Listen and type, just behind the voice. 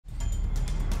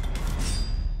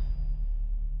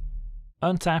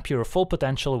Untap your full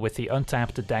potential with the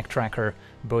Untapped Deck Tracker.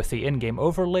 Both the in-game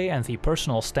overlay and the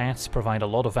personal stats provide a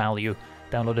lot of value.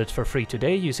 Download it for free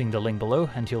today using the link below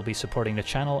and you'll be supporting the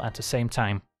channel at the same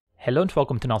time. Hello and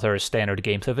welcome to another Standard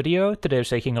Games video. Today we're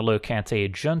taking a look at a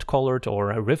Junt-colored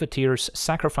or Riveteers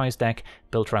Sacrifice deck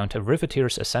built around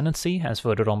Riveteers Ascendancy, as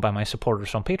voted on by my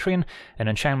supporters on Patreon, an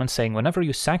enchantment saying whenever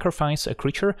you sacrifice a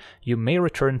creature, you may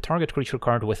return target creature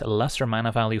card with a lesser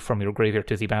mana value from your graveyard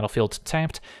to the battlefield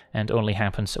tapped, and only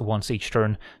happens once each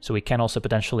turn. So we can also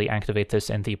potentially activate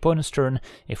this in the opponent's turn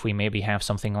if we maybe have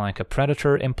something like a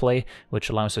Predator in play,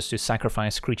 which allows us to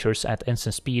sacrifice creatures at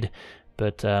instant speed.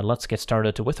 But let's get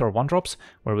started with our 1-drops,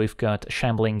 where we've got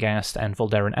Shambling Ghast and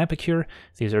Voldaren Epicure.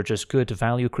 These are just good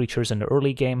value creatures in the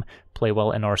early game, play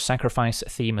well in our sacrifice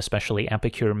theme, especially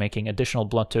Epicure making additional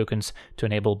blood tokens to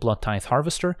enable Blood Tithe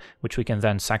Harvester, which we can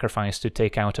then sacrifice to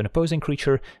take out an opposing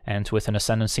creature, and with an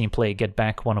Ascendancy in play get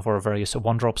back one of our various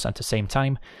 1-drops at the same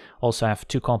time. Also have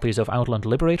 2 copies of Outland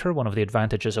Liberator. One of the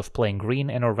advantages of playing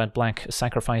green in our red-black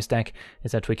sacrifice deck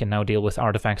is that we can now deal with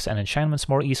artifacts and enchantments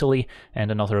more easily, and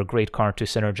another great card to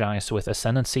synergize with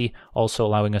Ascendancy, also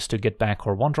allowing us to get back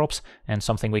our 1-drops, and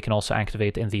something we can also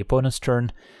activate in the opponent's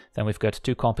turn. Then we've got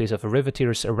 2 copies of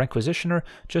Riveteers Requisitioner,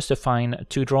 just a fine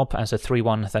 2-drop as a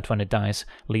 3/1 that when it dies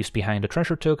leaves behind a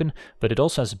treasure token, but it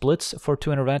also has Blitz for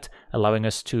 2 in a red, allowing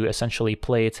us to essentially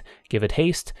play it, give it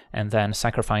haste, and then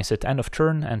sacrifice it end of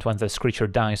turn, and when this creature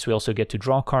dies we also get to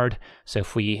draw a card. So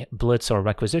if we Blitz or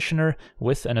Requisitioner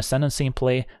with an Ascendancy in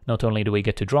play, not only do we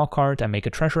get to draw a card and make a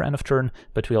treasure end of turn,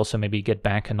 but we also maybe get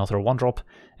back another 1-drop.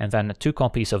 And then 2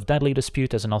 copies of Deadly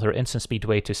Dispute as another instant speed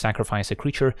way to sacrifice a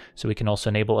creature, so we can also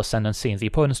enable Ascendancy in the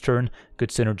opponent's turn, good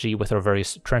synergy with our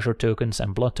various treasure tokens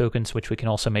and blood tokens, which we can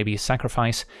also maybe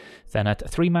sacrifice. Then at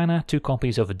 3 mana, 2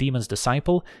 copies of Demon's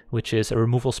Disciple, which is a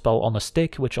removal spell on a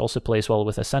stick, which also plays well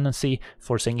with Ascendancy,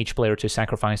 forcing each player to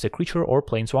sacrifice a creature or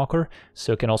planeswalker,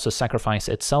 so it can also sacrifice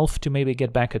itself to maybe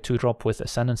get back a 2-drop with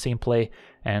Ascendancy in play.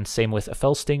 And same with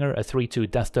Fellstinger, a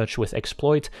 3/2 Death Touch with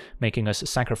Exploit, making us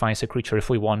sacrifice a creature if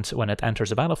we want when it enters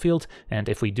the battlefield, and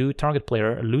if we do, target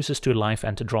player loses 2 life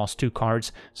and draws 2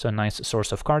 cards, so a nice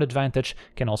source of card advantage,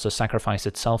 can also sacrifice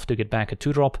itself to get back a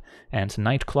 2-drop. And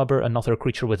Nightclubber, another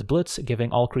creature with Blitz,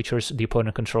 giving all creatures the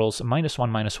opponent controls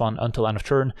 -1/-1 until end of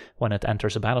turn when it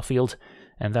enters the battlefield.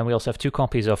 And then we also have 2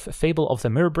 copies of Fable of the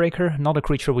Mirrorbreaker, not a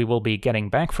creature we will be getting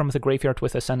back from the graveyard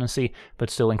with Ascendancy,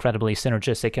 but still incredibly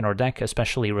synergistic in our deck,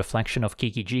 especially Reflection of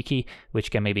Kiki-Jiki,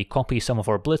 which can maybe copy some of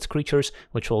our Blitz creatures,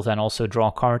 which will then also draw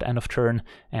a card end of turn,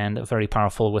 and very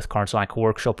powerful with cards like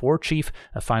Workshop Warchief,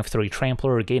 a 5/3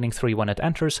 Trampler, gaining 3 when it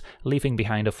enters, leaving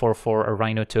behind a 4/4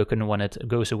 Rhino token when it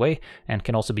goes away, and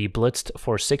can also be blitzed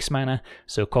for 6 mana,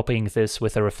 so copying this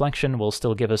with a Reflection will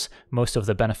still give us most of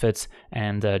the benefits,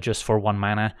 and just for 1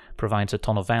 mana provides a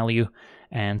ton of value.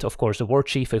 And of course the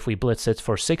Warchief, if we blitz it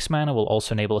for 6 mana, will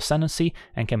also enable Ascendancy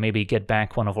and can maybe get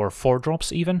back one of our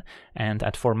 4-drops even. And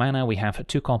at 4 mana we have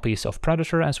 2 copies of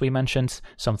Predator, as we mentioned,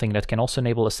 something that can also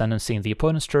enable Ascendancy in the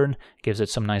opponent's turn, gives it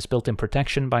some nice built-in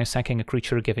protection by sacking a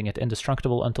creature, giving it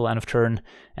indestructible until end of turn.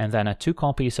 And then 2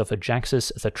 copies of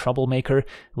Jaxis, the Troublemaker,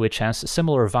 which has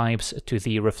similar vibes to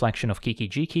the Reflection of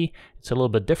Kiki-Jiki. It's a little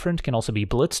bit different, can also be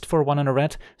blitzed for 1 in a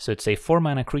red, so it's a 4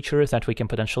 mana creature that we can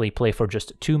potentially play for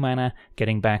just 2 mana,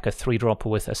 getting back a 3-drop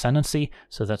with Ascendancy,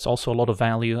 so that's also a lot of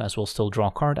value, as we'll still draw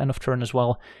a card end of turn as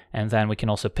well. And then we can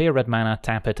also pay a red mana,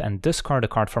 tap it, and discard a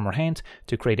card from our hand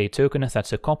to create a token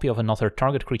that's a copy of another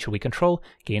target creature we control,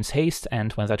 gains haste,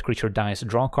 and when that creature dies,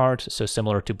 draw a card, so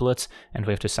similar to Blitz, and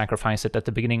we have to sacrifice it at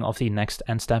the beginning of the next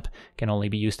end step, can only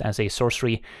be used as a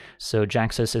sorcery. So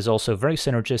Jaxis is also very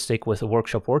synergistic with a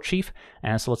Workshop Warchief,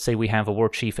 as let's say we have a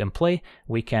Warchief in play,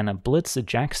 we can blitz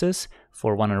Jaxis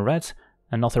for 1 in a red,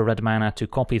 another red mana to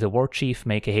copy the Warchief,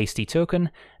 make a hasty token,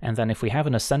 and then if we have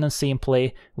an Ascendancy in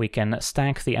play, we can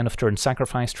stack the end of turn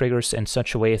sacrifice triggers in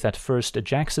such a way that first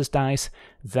Jaxis dies,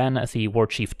 then the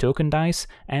Warchief token dies,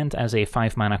 and as a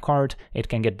 5 mana card, it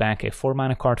can get back a 4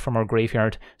 mana card from our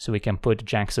graveyard, so we can put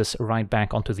Jaxis right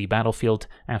back onto the battlefield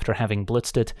after having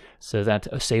blitzed it, so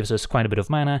that saves us quite a bit of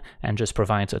mana and just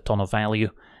provides a ton of value.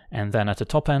 And then at the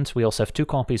top end, we also have 2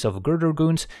 copies of Girder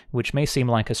Goons, which may seem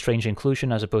like a strange inclusion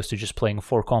as opposed to just playing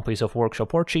 4 copies of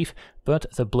Workshop Warchief, but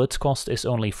the Blitz cost is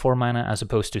only 4 mana as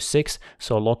opposed to 6,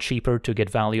 so a lot cheaper to get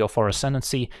value of our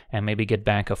Ascendancy and maybe get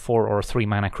back a 4 or 3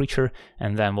 mana creature,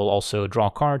 and then we'll also draw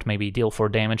a card, maybe deal 4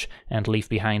 damage, and leave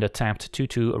behind a tapped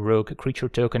 2/2 Rogue creature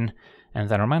token. And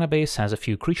then our mana base has a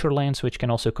few creature lands, which can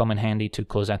also come in handy to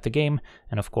close out the game.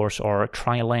 And of course our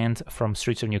tri-land from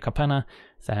Streets of New Capenna,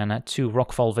 then 2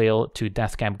 Rockfall Vale, 2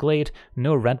 Deathcap Glade,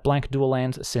 no red-black dual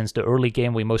lands, since the early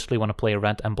game we mostly want to play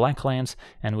red and black lands,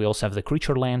 and we also have the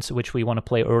creature lands, which we want to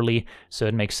play early, so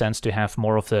it makes sense to have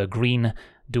more of the green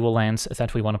dual lands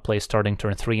that we want to play starting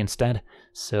turn 3 instead.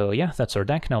 So yeah, that's our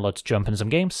deck. Now let's jump in some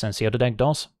games and see how the deck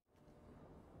does.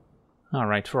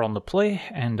 Alright, we're on the play,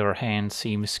 and our hand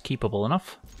seems keepable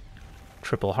enough.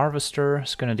 Triple Harvester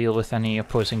is going to deal with any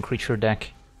opposing creature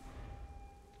deck.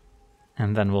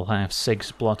 And then we'll have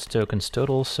 6 blood tokens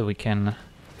total, so we can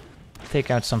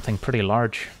take out something pretty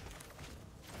large.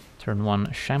 Turn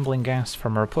 1 Shambling Ghast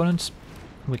from our opponents.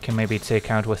 We can maybe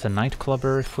take out with a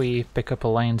Nightclubber if we pick up a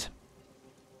land.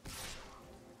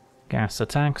 Ghast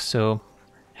attack, so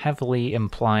heavily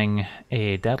implying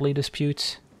a Deadly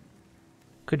Dispute.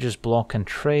 Could just block and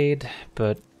trade,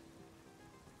 but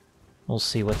we'll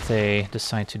see what they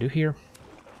decide to do here.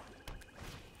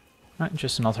 Right,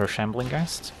 just another Shambling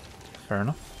Ghast. Fair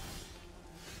enough.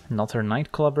 Another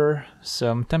Nightclubber,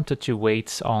 so I'm tempted to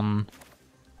wait on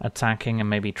attacking and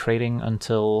maybe trading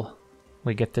until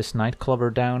we get this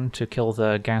Nightclubber down to kill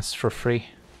the Ghast for free.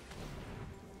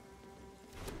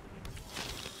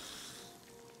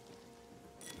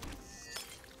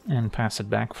 And pass it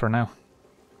back for now.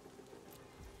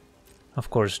 Of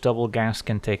course, double Ghast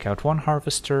can take out 1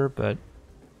 Harvester, but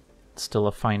it's still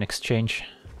a fine exchange.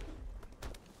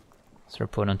 So our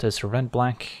opponent is a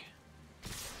red-black.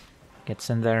 Gets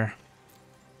in there.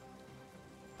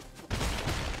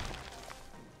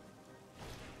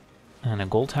 And a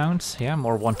Goldhound. Yeah,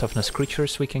 more 1-toughness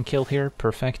creatures we can kill here.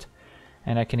 Perfect.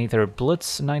 And I can either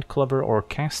Blitz Nightclubber or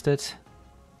cast it.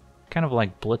 Kind of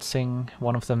like blitzing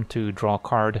one of them to draw a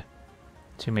card,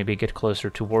 to maybe get closer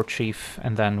to Warchief,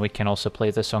 and then we can also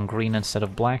play this on green instead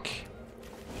of black.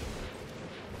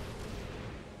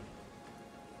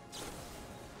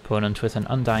 Opponent with an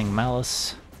Undying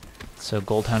Malice, so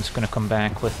Goldhound's gonna come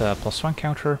back with a +1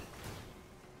 counter.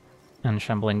 And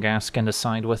Shambling Ghast can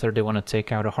decide whether they want to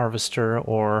take out a Harvester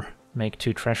or make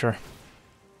 2 treasure.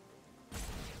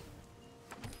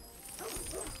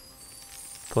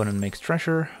 Opponent makes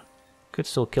treasure. Could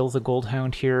still kill the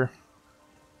Goldhound here,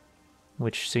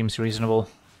 which seems reasonable.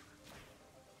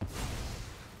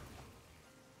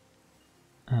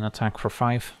 An attack for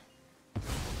 5.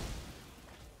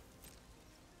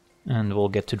 And we'll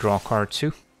get to draw a card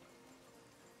too.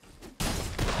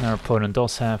 Our opponent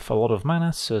does have a lot of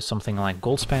mana, so something like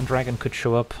Goldspan Dragon could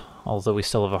show up, although we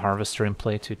still have a Harvester in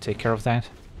play to take care of that.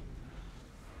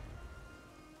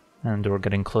 And we're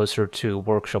getting closer to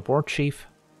Workshop Warchief.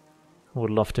 Would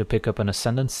love to pick up an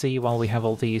Ascendancy while we have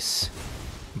all these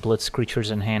Blitz creatures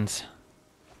in hand.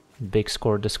 Big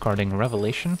score discarding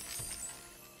Revelation.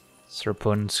 So our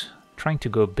opponent's trying to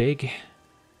go big.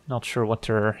 Not sure what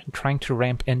they're trying to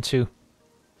ramp into.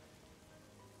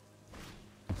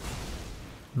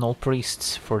 Null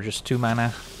Priests for just 2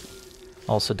 mana.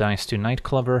 Also dies to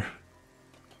Nightclubber.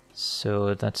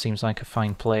 So that seems like a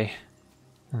fine play.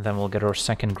 And then we'll get our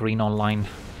second green online.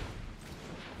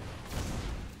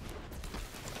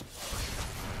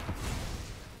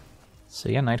 So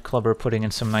yeah, Nightclubber putting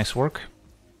in some nice work.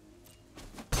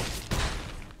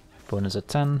 Opponent's at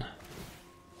 10.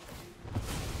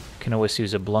 Can always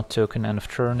use a blood token end of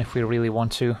turn if we really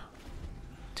want to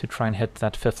try and hit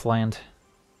that 5th land.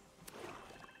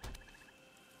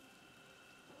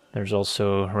 There's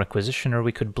also Requisitioner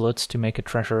we could blitz to make a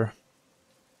treasure.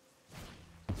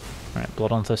 Alright,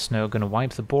 Blood on the Snow, gonna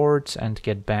wipe the board and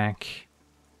get back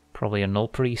probably a Null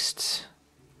Priest.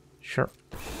 Sure.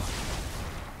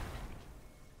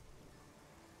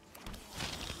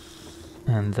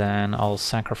 And then I'll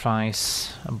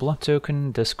sacrifice a blood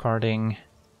token, discarding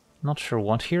not sure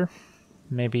what here.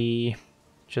 Maybe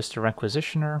just a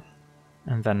Requisitioner.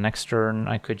 And then next turn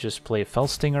I could just play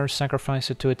Felstinger,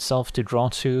 sacrifice it to itself to draw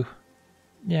 2.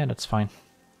 Yeah, that's fine.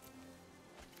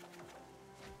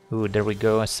 Ooh, there we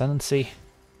go, Ascendancy.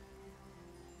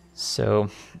 So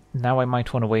now I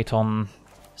might want to wait on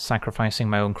sacrificing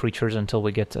my own creatures until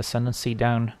we get Ascendancy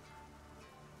down.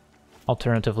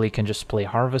 Alternatively, can just play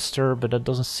Harvester, but that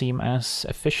doesn't seem as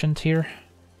efficient here.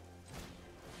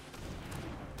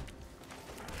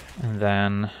 And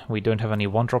then we don't have any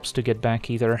 1-drops to get back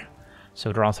either, so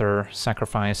I'd rather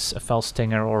sacrifice a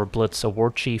Felstinger or blitz a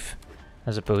Warchief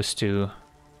as opposed to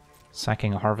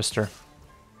sacking a Harvester.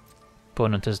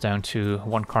 Opponent is down to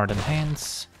 1 card in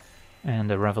hands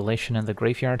and a Revelation in the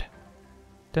graveyard.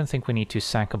 Don't think we need to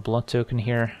sack a blood token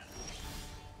here.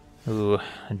 Ooh,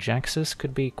 Jaxis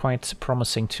could be quite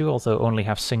promising too, although only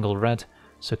have single red,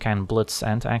 so can blitz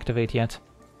and activate yet.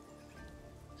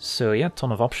 So yeah,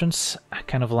 ton of options. I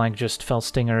kind of like just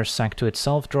Felstinger, sack to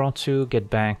itself, draw 2, get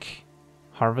back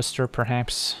Harvester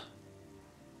perhaps,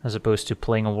 as opposed to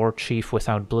playing a Warchief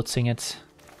without blitzing it.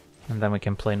 And then we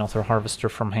can play another Harvester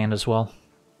from hand as well.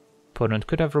 Opponent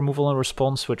could have removal and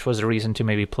response, which was a reason to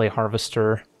maybe play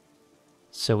Harvester,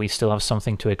 so we still have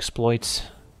something to exploit.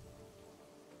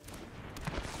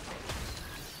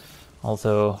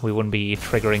 Although we wouldn't be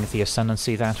triggering the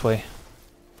Ascendancy that way.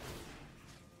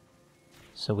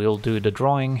 So we'll do the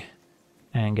drawing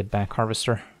and get back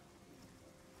Harvester.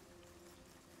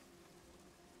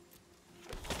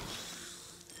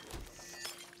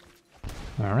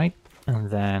 Alright, and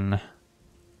then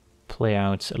play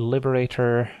out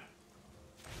Liberator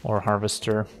or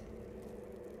Harvester.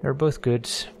 They're both good,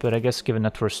 but I guess given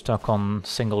that we're stuck on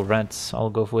single reds, I'll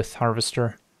go with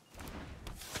Harvester.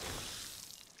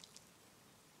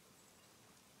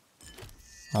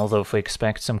 Although if we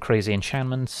expect some crazy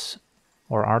enchantments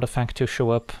or artifact to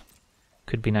show up,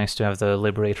 could be nice to have the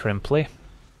Liberator in play.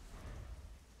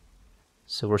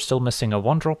 So we're still missing a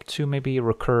 1-drop to maybe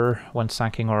recur when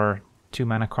sacking our 2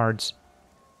 mana cards.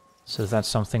 So that's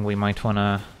something we might want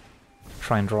to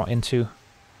try and draw into.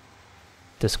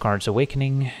 Discards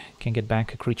Awakening, can get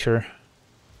back a creature.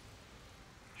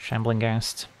 Shambling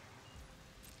Ghast.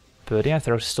 But yeah,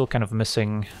 they're still kind of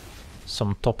missing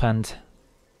some top end.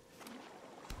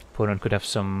 Opponent could have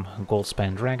some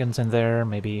Goldspan Dragons in there,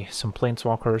 maybe some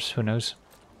Planeswalkers, who knows.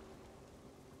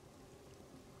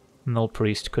 Null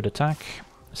Priest could attack,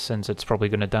 since it's probably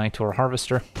going to die to our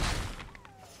Harvester.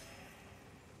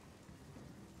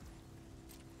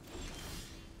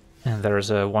 And there's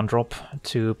a 1-drop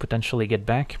to potentially get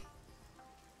back.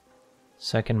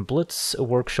 Second, Blitz, a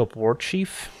Workshop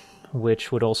Warchief,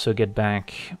 which would also get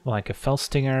back like a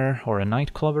Felstinger or a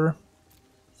Nightclubber.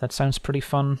 That sounds pretty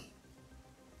fun.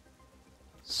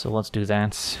 So let's do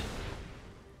that.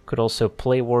 Could also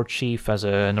play Warchief as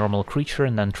a normal creature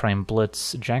and then try and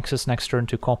Blitz Jaxis next turn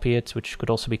to copy it, which could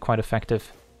also be quite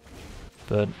effective.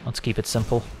 But let's keep it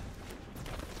simple.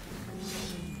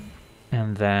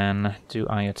 And then, do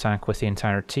I attack with the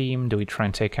entire team? Do we try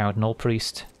and take out Null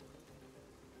Priest?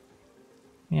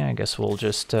 Yeah, I guess we'll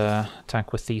just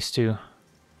attack with these two.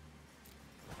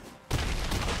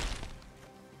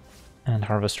 And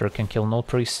Harvester can kill Null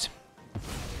Priest.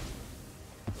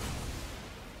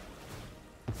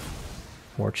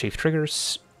 Warchief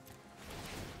triggers.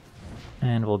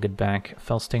 And we'll get back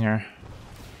Felstinger.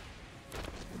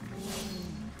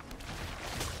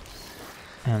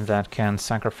 And that can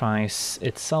sacrifice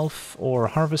itself or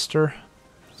Harvester.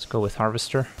 Let's go with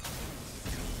Harvester.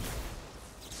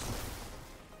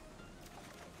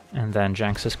 And then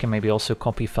Jaxis can maybe also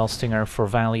copy Felstinger for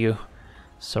value.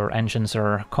 So our engines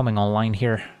are coming online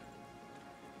here.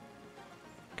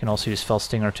 Can also use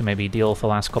Felstinger to maybe deal the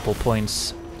last couple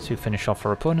points to finish off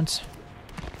our opponents.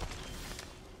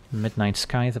 Midnight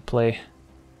Sky the play.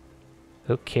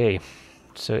 Okay,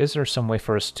 so is there some way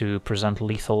for us to present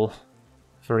lethal?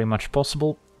 Very much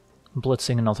possible.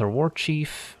 Blitzing another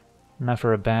Warchief,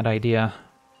 never a bad idea.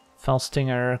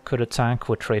 Felstinger could attack,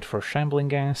 would trade for Shambling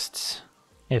Ghasts.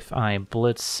 If I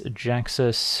Blitz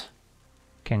Jaxis,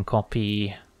 can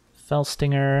copy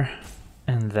Felstinger,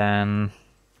 and then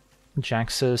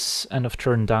Jaxis, end of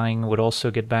turn dying, would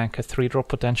also get back a 3-drop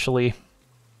potentially.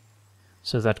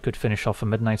 So that could finish off a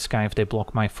Midnight Sky if they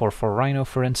block my 4/4 Rhino,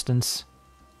 for instance.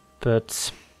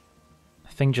 But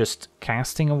I think just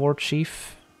casting a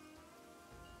Warchief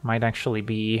might actually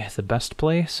be the best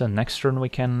play, so next turn we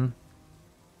can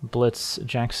Blitz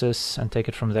Jaxis and take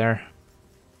it from there.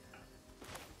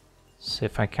 So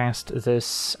if I cast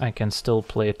this, I can still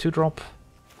play a 2-drop.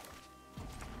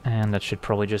 And that should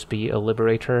probably just be a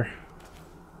Liberator.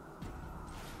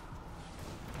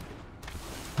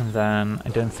 And then I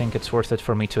don't think it's worth it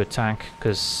for me to attack,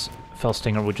 because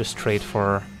Felstinger would just trade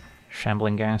for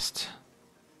Shambling Ghast.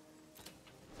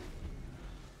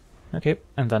 Okay,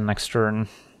 and then next turn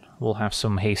we'll have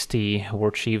some hasty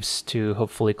Warchiefs to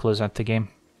hopefully close out the game.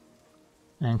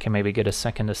 And can maybe get a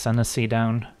second Ascendancy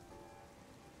down.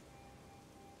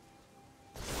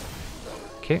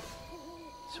 Okay,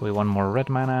 so we want more red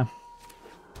mana.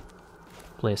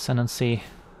 Play Ascendancy.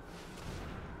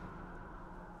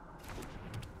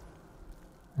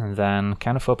 And then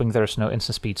kind of hoping there's no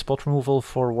instant speed spot removal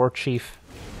for Warchief.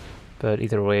 But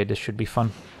either way, this should be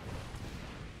fun.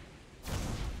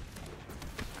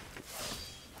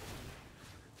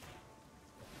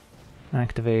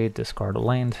 Activate, discard a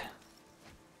land.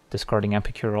 Discarding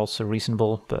Epicure also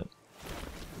reasonable, but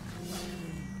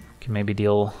can maybe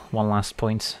deal one last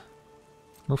point.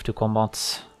 Move to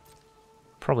combat.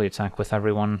 Probably attack with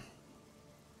everyone.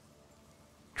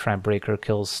 Trap Breaker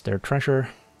kills their treasure.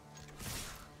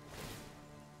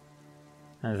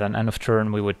 And then end of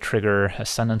turn we would trigger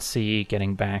Ascendancy,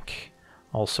 getting back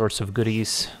all sorts of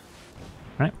goodies.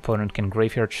 Right, opponent can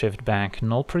Graveyard Shift back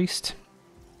Null Priest.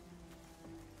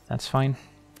 That's fine.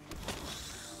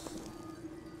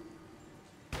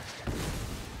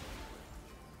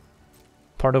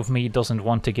 Part of me doesn't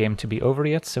want the game to be over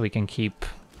yet, so we can keep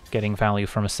getting value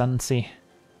from Ascendancy.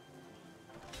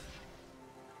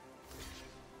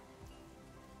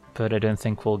 But I don't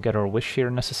think we'll get our wish here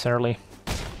necessarily.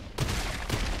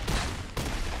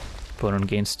 Opponent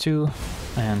gains 2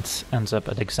 and ends up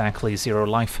at exactly 0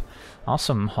 life.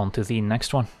 Awesome, on to the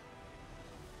next one.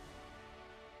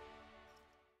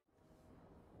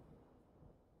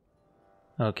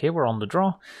 Okay, we're on the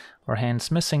draw. Our hand's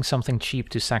missing something cheap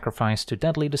to sacrifice to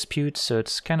Deadly Dispute, so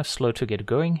it's kind of slow to get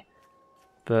going.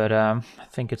 But I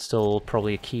think it's still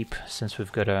probably a keep, since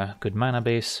we've got a good mana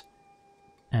base.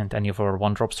 And any of our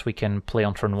 1-drops we can play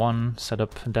on turn 1, set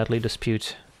up Deadly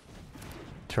Dispute.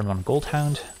 Turn 1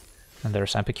 Goldhound, and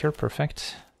there's Epicure,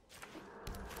 perfect.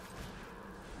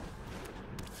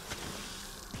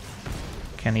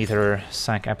 Can either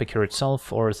sack Epicure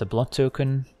itself or the Blood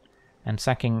Token, and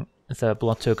sacking the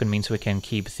Blood Token means we can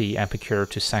keep the Epicure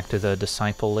to sack to the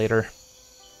Disciple later,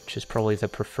 which is probably the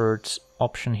preferred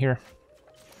option here.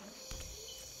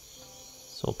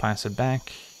 So we'll pass it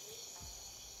back.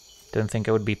 Don't think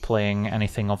I would be playing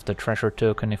anything of the Treasure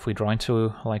Token if we draw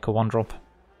into like a 1-drop.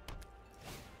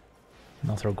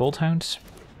 Another Goldhound.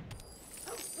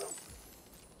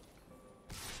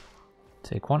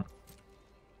 Take 1.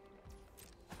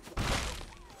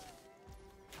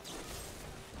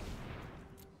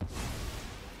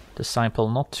 Disciple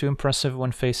not too impressive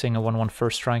when facing a 1/1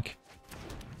 first strike.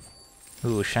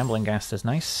 Ooh, Shambling Ghast is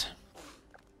nice.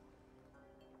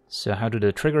 So how do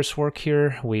the triggers work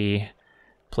here? We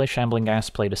play Shambling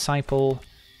Ghast, play Disciple.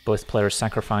 Both players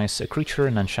sacrifice a creature,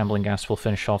 and then Shambling Ghast will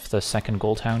finish off the second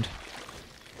Goldhound.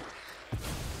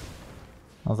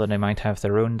 Although they might have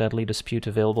their own Deadly Dispute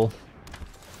available.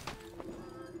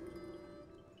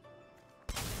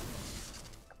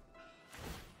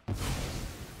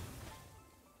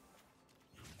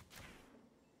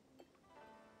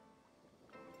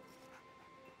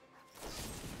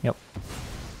 Yep.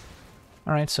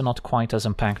 Alright, so not quite as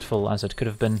impactful as it could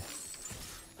have been.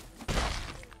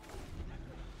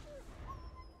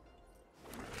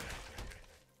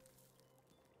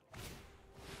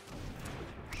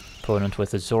 Opponent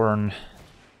with a Zorn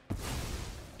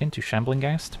into Shambling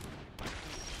Ghast.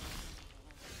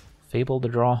 Fable the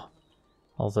draw,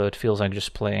 although it feels like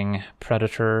just playing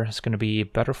Predator is going to be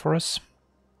better for us.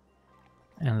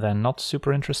 And then not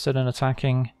super interested in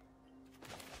attacking.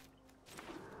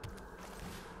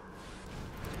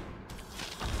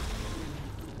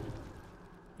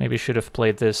 Maybe should have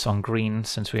played this on green,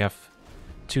 since we have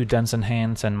 2 Dens in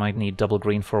hand and might need double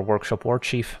green for Workshop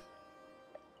Warchief.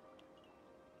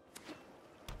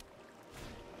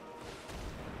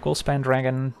 Goldspan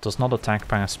Dragon does not attack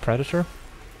past Predator,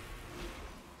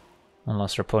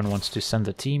 unless your opponent wants to send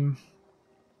a team,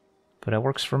 but that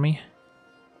works for me.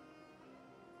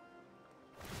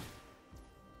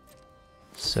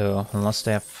 So, unless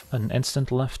they have an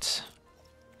instant left,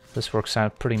 this works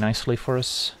out pretty nicely for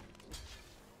us.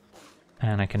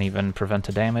 And I can even prevent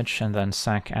the damage and then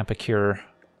sack Epicure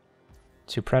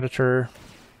to Predator.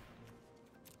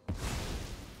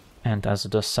 And as the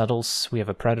dust settles, we have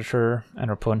a Predator and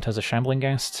our opponent has a Shambling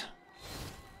Ghast.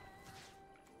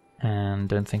 And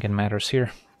don't think it matters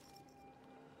here.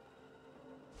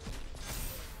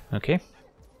 Okay.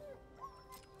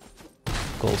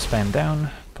 Goldspan down,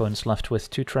 opponent's left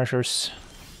with 2 treasures.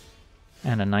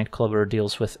 And a Nightclubber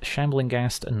deals with Shambling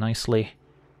Ghast nicely.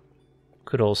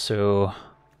 Could also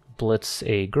blitz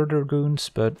a Girder Goons,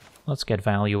 but let's get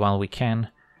value while we can.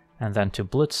 And then to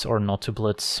blitz or not to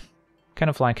blitz. Kind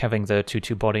of like having the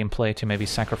 2/2 body in play to maybe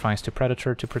sacrifice to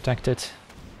Predator to protect it.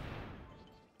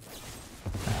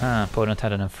 Aha, opponent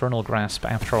had an Infernal Grasp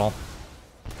after all.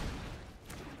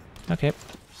 Okay.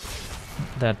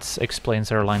 That explains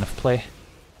their line of play.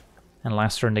 And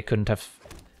last turn they couldn't have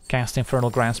cast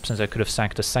Infernal Grasp, since I could have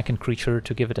sacked a second creature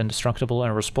to give it indestructible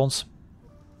in response.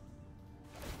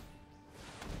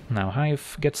 Now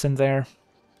Hive gets in there.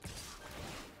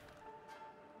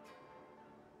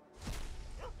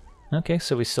 Okay,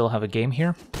 so we still have a game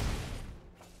here.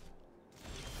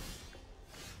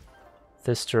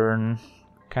 This turn,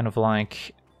 kind of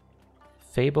like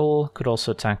Fable, could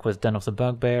also attack with Den of the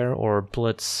Bugbear or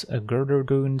blitz a Girder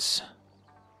Goons.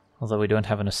 Although we don't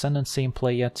have an Ascendancy in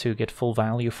play yet to get full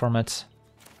value from it.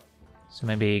 So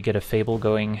maybe get a Fable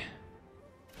going.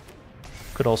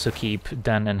 Could also keep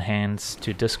Den in hand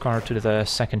to discard to the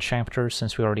second chapter,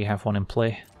 since we already have one in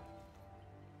play.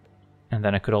 And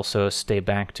then I could also stay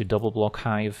back to double block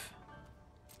Hive,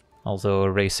 although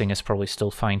erasing is probably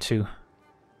still fine too.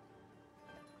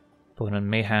 Opponent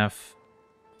may have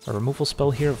a removal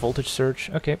spell here, Voltage Surge,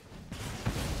 okay.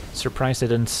 Surprised they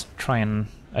didn't try and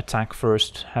attack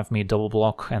first, have me double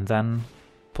block and then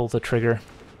pull the trigger.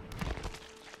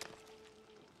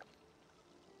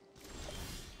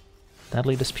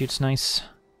 Deadly Dispute's nice.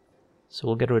 So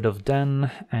we'll get rid of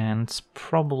Den and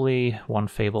probably one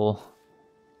Fable.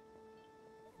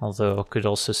 Although I could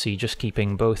also see just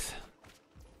keeping both.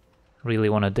 Really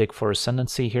want to dig for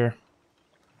Ascendancy here.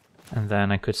 And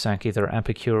then I could sack either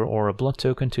Epicure or a Blood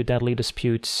Token to Deadly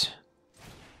Dispute.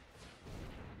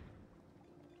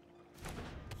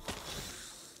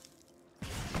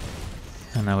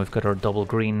 And now we've got our double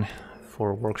green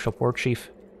for Workshop Warchief.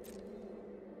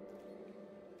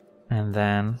 And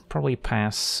then probably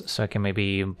pass, so I can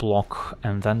maybe block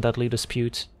and then Deadly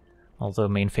Dispute. Although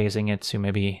main phasing it to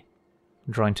maybe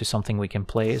draw into something we can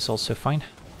play is also fine.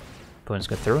 Opponent's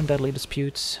got their own Deadly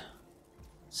Disputes.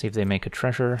 See if they make a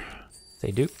treasure.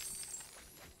 They do.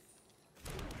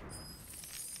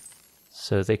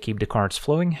 So they keep the cards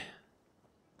flowing.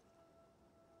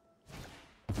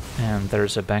 And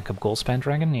there's a backup Goldspan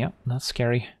Dragon, yeah, that's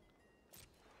scary.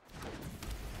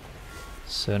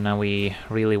 So now we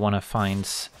really want to find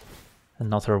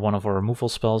another one of our removal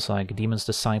spells, like Demon's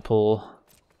Disciple,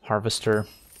 Harvester.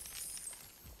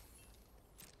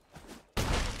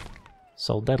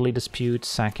 So Deadly Dispute,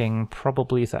 sacking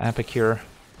probably the Epicure,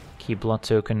 keep Blood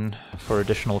Token for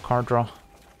additional card draw.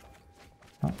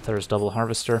 Oh, there's double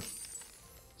Harvester,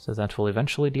 so that will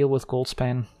eventually deal with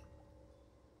Goldspan.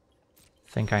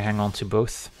 Think I hang on to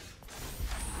both.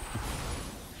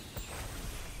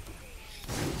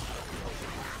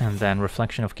 And then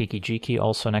Reflection of Kiki-Jiki,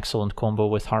 also an excellent combo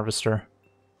with Harvester.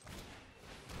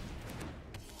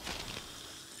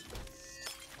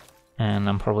 And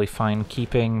I'm probably fine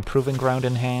keeping Proving Ground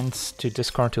in hand to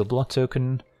discard to a Blood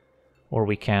Token, or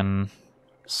we can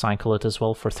cycle it as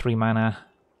well for 3 mana.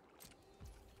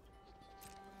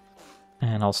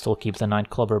 And I'll still keep the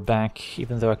Nightclubber back,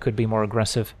 even though I could be more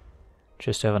aggressive,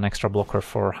 just to have an extra blocker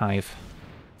for Hive.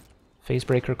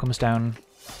 Phasebreaker comes down,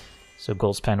 so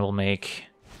Goldspan will make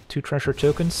 2 treasure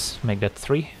tokens, make that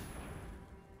 3.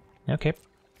 Okay.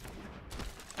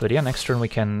 But yeah, next turn we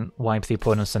can wipe the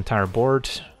opponent's entire board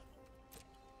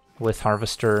with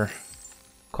Harvester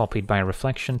copied by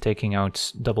Reflection, taking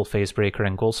out double Phasebreaker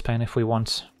and Goldspan if we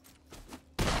want.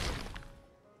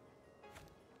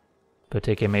 But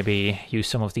they can maybe use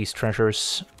some of these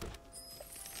treasures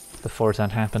before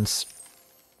that happens.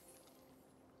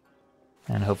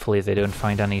 And hopefully they don't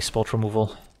find any spot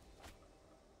removal.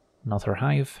 Another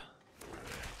Hive.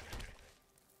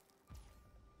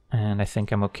 And I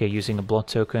think I'm okay using a Blood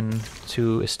Token.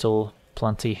 2 is still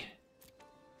plenty.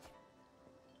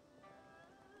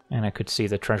 And I could see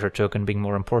the treasure token being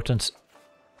more important.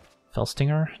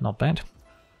 Felstinger, not bad.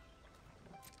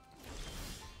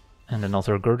 And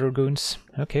another Girder Goons.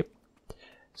 Okay.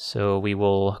 So we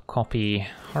will copy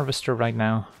Harvester right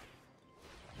now.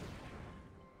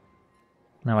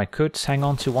 Now I could hang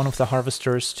on to one of the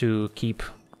Harvesters to keep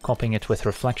copying it with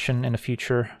Reflection in the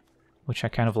future, which I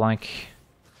kind of like.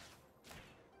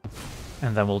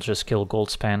 And then we'll just kill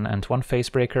Goldspan and 1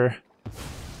 Phasebreaker,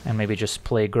 and maybe just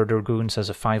play Girder Goons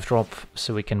as a 5-drop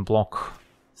so we can block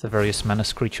the various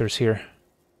menace creatures here.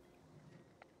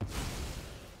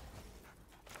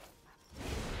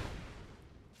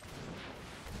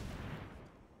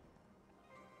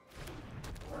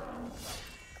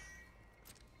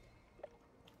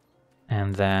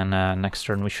 And then next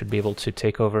turn we should be able to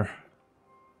take over.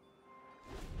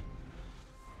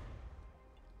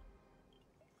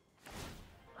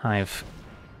 Hive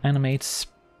animates.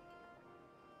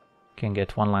 Can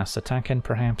get one last attack in,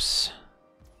 perhaps.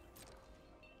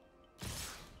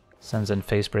 Sends in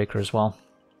Phasebreaker as well.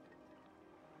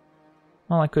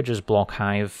 Well, I could just block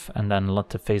Hive and then let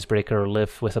the Phasebreaker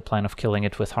live with a plan of killing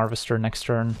it with Harvester next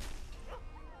turn.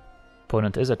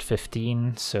 Opponent is at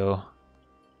 15, so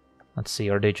let's see,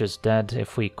 are they just dead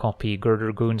if we copy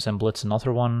Girder Goons and Blitz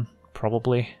another one?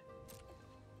 Probably.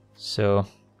 So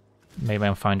maybe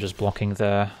I'm fine just blocking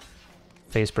the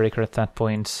Phasebreaker at that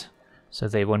point, so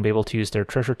they won't be able to use their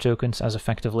treasure tokens as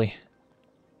effectively.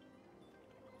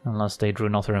 Unless they drew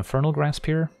another Infernal Grasp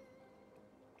here.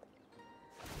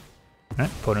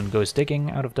 Alright, opponent goes digging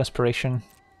out of desperation.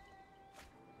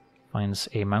 Finds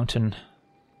a mountain.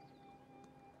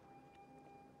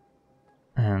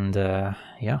 And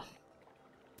yeah.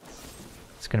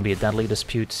 It's gonna be a Deadly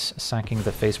Dispute, sacking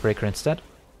the Phasebreaker instead.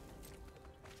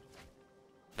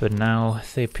 But now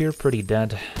they appear pretty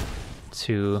dead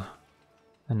to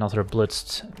Another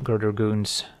blitzed Girder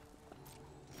Goons.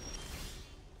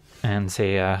 And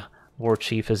a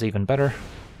Warchief is even better.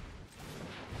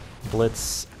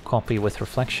 Blitz, copy with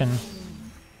reflection.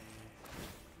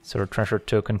 So a treasure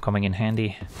token coming in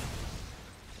handy.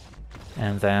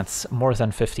 And that's more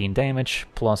than 15 damage,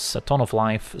 plus a ton of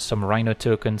life, some Rhino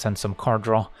tokens and some card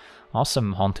draw.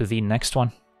 Awesome, on to the next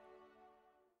one.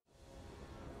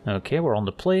 Okay, we're on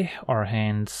the play. Our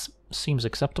hand seems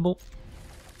acceptable.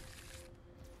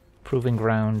 Proving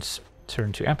Ground,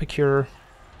 turn to Epicure.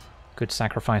 Good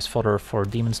sacrifice fodder for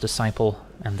Demon's Disciple,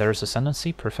 and there's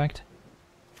Ascendancy, perfect.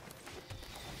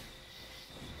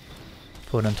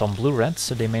 Opponent on blue-red,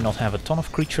 so they may not have a ton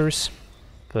of creatures,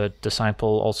 but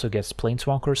Disciple also gets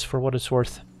Planeswalkers for what it's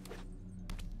worth.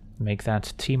 Make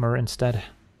that Teamer instead.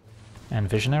 And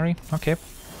Visionary, okay.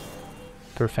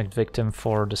 Perfect victim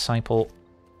for Disciple.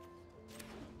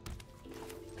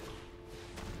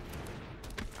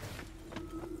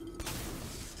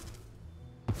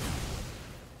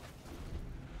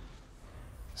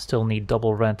 Still need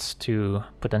double reds to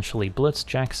potentially blitz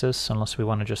Jaxis, unless we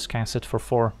want to just cast it for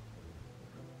 4.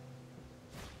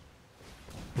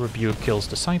 Rebuke kills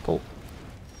Disciple.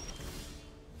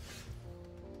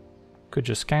 Could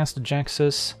just cast the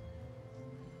Jaxis,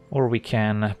 or we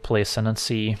can play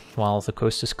Ascendancy while the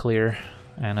coast is clear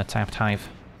and a tapped Hive.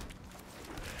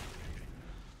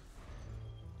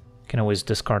 Can always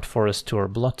discard Forest to our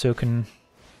Blood token,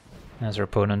 as our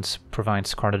opponent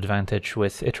provides card advantage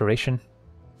with Iteration.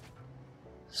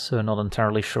 So not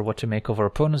entirely sure what to make of our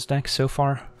opponent's deck so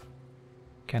far.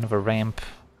 Kind of a ramp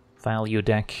value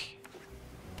deck.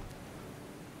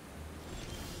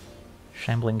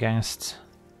 Shambling Ghast.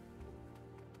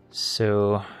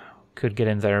 So could get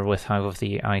in there with Hive of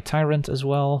the Eye Tyrant as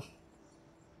well,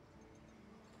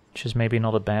 which is maybe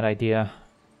not a bad idea,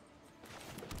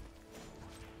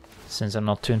 since I'm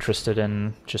not too interested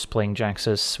in just playing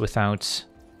Jaxis without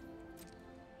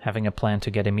having a plan to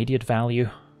get immediate value.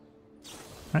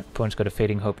 Right, opponent's got a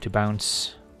Fading Hope to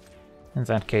bounce. In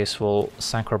that case, we'll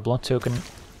sack our Blood token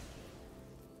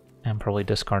and probably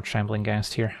discard Shambling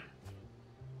Ghast here.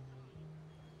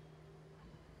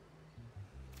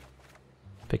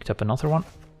 Picked up another one.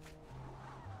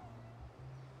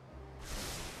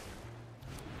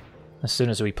 As soon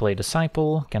as we play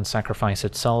Disciple, can sacrifice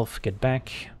itself, get back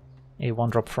a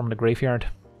 1-drop from the graveyard.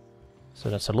 So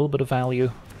that's a little bit of value.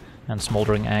 And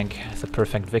Smoldering Egg, the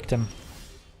perfect victim.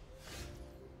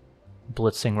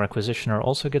 Blitzing Requisitioner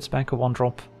also gets back a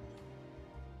 1-drop.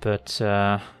 But,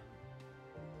 yeah,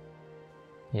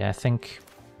 I think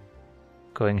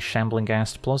going Shambling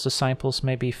Ghast plus Disciples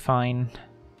may be fine.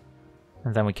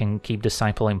 And then we can keep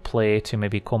Disciple in play to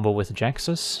maybe combo with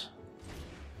Jaxis.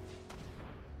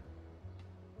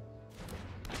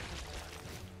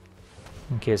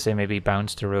 In case they maybe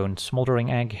bounce their own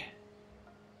Smoldering Egg.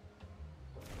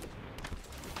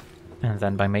 And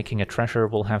then by making a treasure,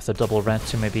 we'll have the double red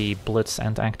to maybe blitz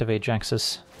and activate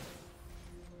Jaxis.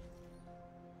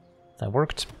 That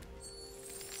worked.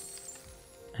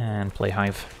 And play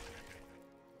Hive.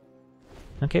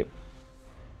 Okay.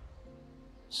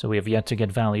 So we have yet to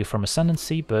get value from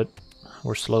Ascendancy, but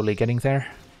we're slowly getting there.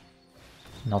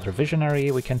 Another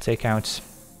Visionary we can take out.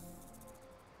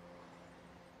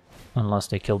 Unless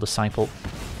they kill Disciple.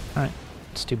 Alright,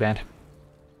 it's too bad.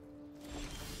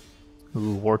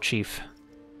 Ooh, Warchief.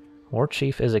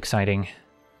 Warchief is exciting.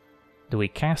 Do we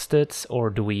cast it, or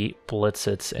do we blitz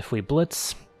it? If we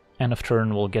blitz, end of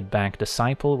turn we'll get back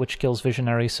Disciple, which kills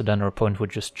Visionary, so then our opponent would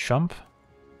just jump.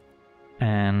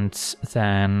 And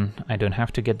then I don't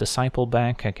have to get Disciple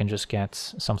back, I can just get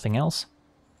something else.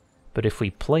 But if we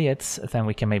play it, then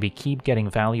we can maybe keep getting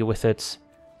value with it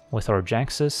with our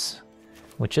Jaxis,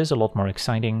 which is a lot more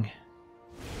exciting.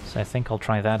 So I think I'll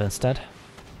try that instead.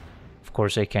 Of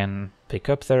course they can pick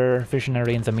up their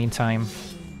Visionary in the meantime.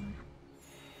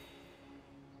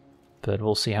 But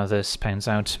we'll see how this pans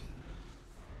out.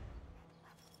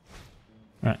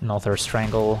 Right, another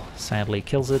Strangle sadly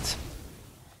kills it.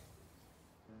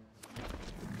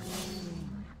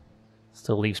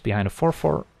 Still leaves behind a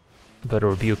 4/4, but a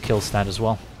Rebuke kills that as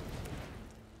well.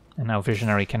 And now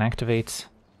Visionary can activate,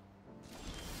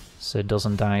 so it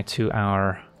doesn't die to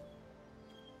our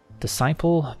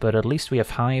Disciple, but at least we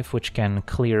have Hive, which can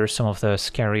clear some of the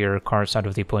scarier cards out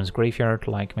of the opponent's graveyard,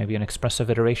 like maybe an Expressive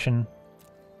Iteration.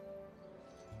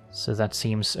 So that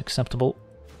seems acceptable.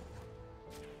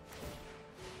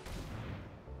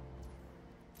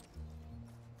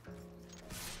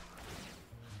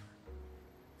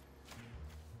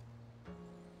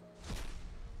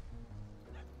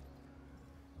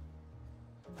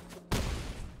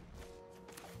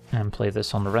 And play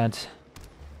this on the red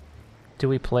Do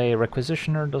we play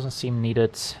Requisitioner? Doesn't seem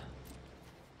needed.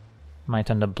 Might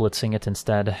end up blitzing it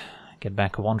instead. Get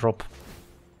back a 1-drop.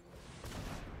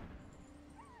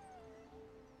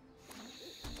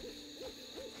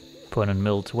 Opponent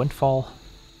milled Windfall.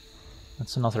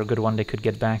 That's another good one they could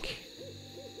get back.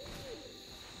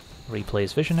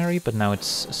 Replays Visionary, but now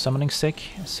it's Summoning Sick,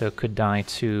 so it could die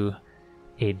to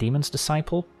a Demon's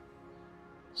Disciple.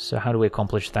 So how do we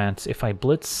accomplish that? If I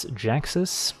blitz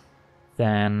Jaxis,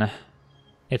 then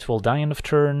it will die end of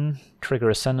turn, trigger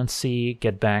Ascendancy,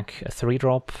 get back a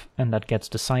 3-drop, and that gets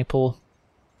Disciple.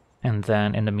 And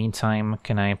then in the meantime,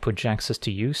 can I put Jaxis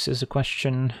to use is a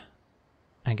question.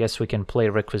 I guess we can play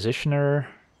Requisitioner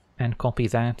and copy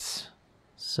that.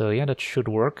 So yeah, that should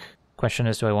work. Question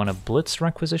is, do I want to blitz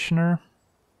Requisitioner?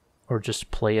 Or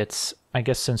just play it? I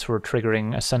guess since we're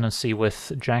triggering Ascendancy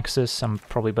with Jaxis, I'm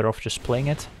probably better off just playing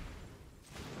it.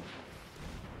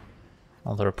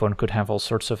 Although our opponent could have all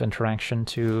sorts of interaction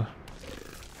to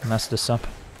mess this up.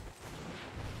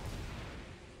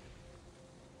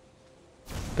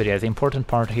 But yeah, the important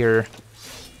part here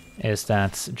is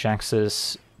that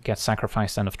Jaxis gets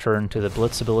sacrificed end of turn to the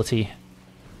Blitz ability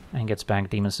and gets back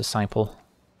Demon's Disciple.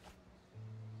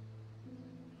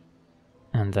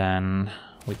 And then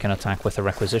we can attack with a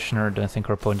Requisitioner. Don't think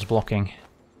our opponent's blocking.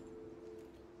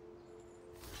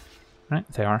 Right,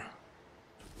 they are.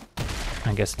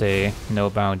 I guess they know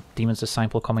about Demon's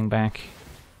Disciple coming back.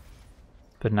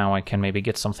 But now I can maybe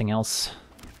get something else.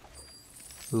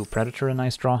 Ooh, Predator, a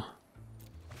nice draw.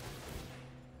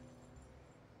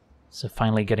 So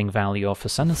finally getting value off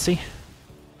Ascendancy.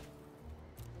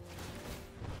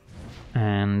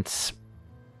 And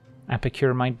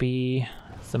Epicure might be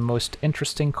the most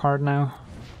interesting card now.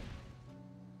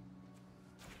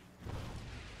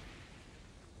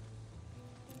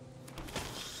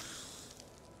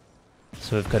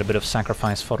 So we've got a bit of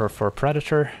sacrifice fodder for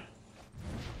Predator.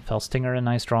 Felstinger, a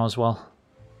nice draw as well.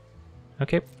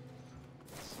 Okay.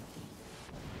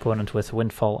 Opponent with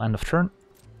Windfall end of turn.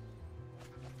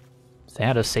 They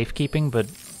had a safekeeping, but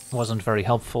wasn't very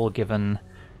helpful given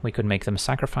we could make them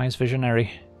sacrifice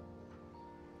Visionary.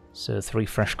 So 3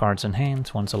 fresh cards in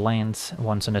hand, one's a land,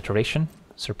 one's an iteration.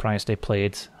 Surprised they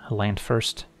played a land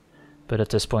first, but at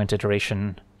this point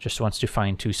iteration just wants to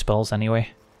find 2 spells anyway.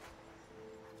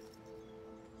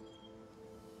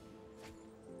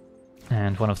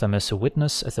 And one of them is a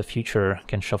Witness. At the future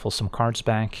can shuffle some cards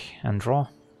back and draw.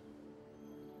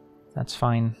 That's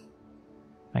fine.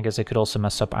 I guess they could also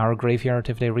mess up our graveyard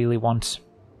if they really want.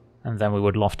 And then we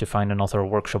would love to find another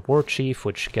Workshop Warchief,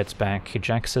 which gets back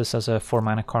Jaxis as a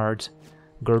 4-mana card.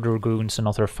 Girder Goon's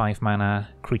another 5-mana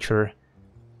creature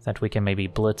that we can maybe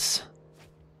blitz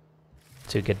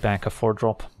to get back a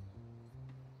 4-drop.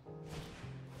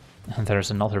 And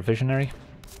there's another Visionary.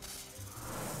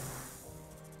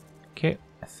 Okay,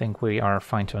 I think we are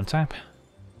fine to untap.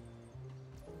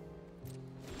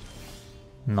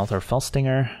 Another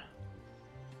Felstinger.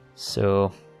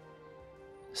 So,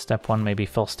 step 1 maybe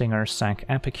Felstinger, sack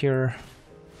Epicure,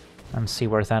 and see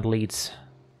where that leads.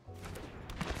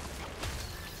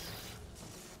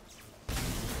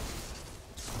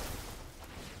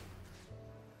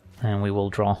 And we will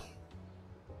draw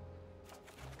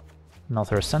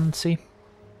another Ascendancy.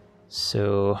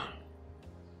 So,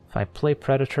 if I play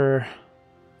Predator,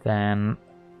 then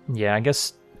yeah, I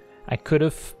guess I could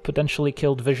have potentially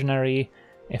killed Visionary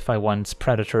if I want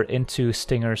Predator into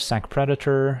Stinger, sack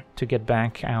Predator to get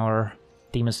back our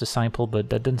Demon's Disciple, but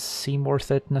that didn't seem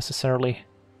worth it necessarily.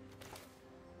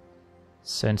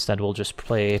 So instead we'll just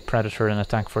play Predator and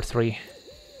attack for 3.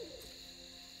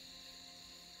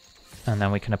 And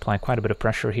then we can apply quite a bit of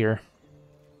pressure here.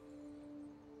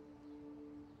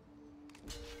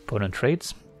 Opponent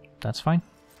trades, that's fine.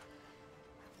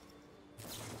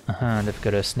 They've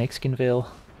got a Snakeskin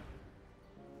Veil.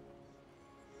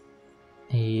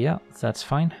 Yeah, that's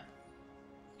fine.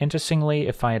 Interestingly,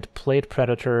 if I had played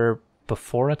Predator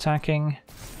before attacking,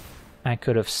 I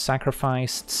could have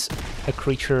sacrificed a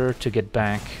creature to get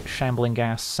back Shambling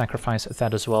Gas, sacrifice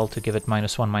that as well to give it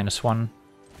 -1/-1.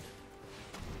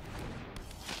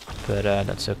 But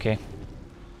that's okay.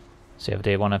 So if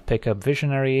they want to pick up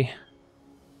Visionary,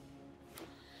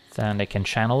 then they can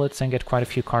channel it and get quite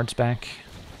a few cards back.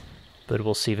 But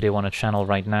we'll see if they want to channel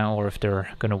right now or if they're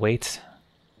gonna wait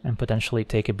and potentially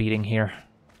take a beating here.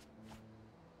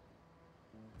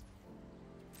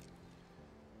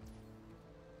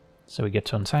 So we get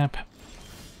to untap.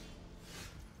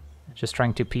 Just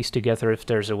trying to piece together if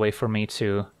there's a way for me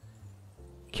to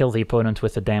kill the opponent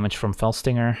with the damage from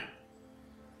Felstinger.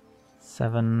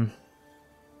 7...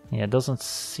 yeah, it doesn't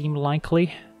seem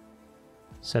likely.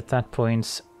 So at that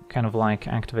point, kind of like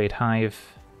activate Hive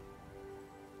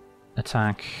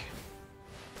attack,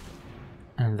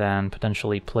 and then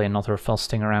potentially play another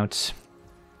Felstinger out.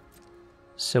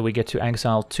 So we get to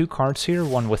exile 2 cards here,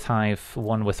 one with Hive,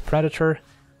 one with Predator,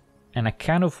 and I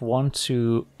kind of want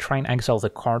to try and exile the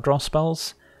card draw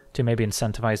spells to maybe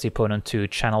incentivize the opponent to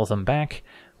channel them back,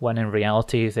 when in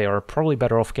reality they are probably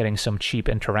better off getting some cheap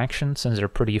interaction since they're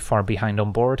pretty far behind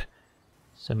on board.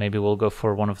 So maybe we'll go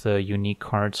for one of the unique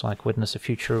cards like Witness the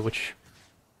Future, which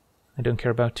I don't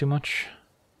care about too much.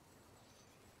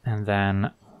 And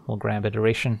then we'll grab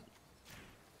Iteration.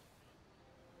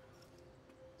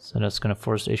 So that's going to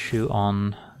force the issue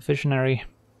on Visionary.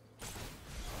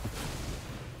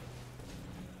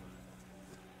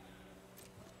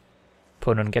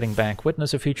 Opponent getting back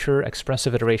Witness the Future,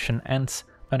 Expressive Iteration, and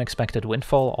Unexpected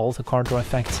Windfall, all the card draw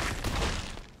effects.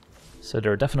 So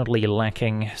they're definitely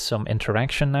lacking some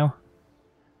interaction now.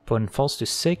 Opponent falls to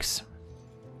 6.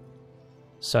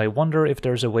 So I wonder if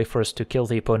there's a way for us to kill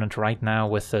the opponent right now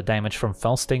with the damage from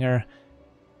Felstinger.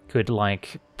 Could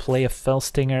like play a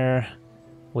Felstinger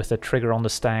with a trigger on the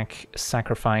stack,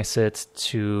 sacrifice it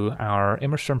to our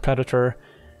Immerstorm Predator,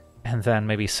 and then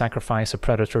maybe sacrifice a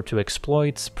Predator to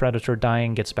exploit. Predator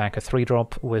dying gets back a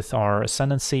 3-drop with our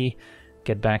Ascendancy,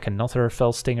 get back another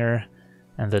Felstinger,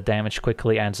 and the damage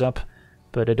quickly adds up.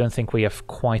 But I don't think we have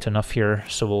quite enough here,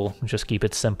 so we'll just keep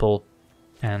it simple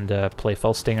and play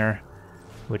Felstinger,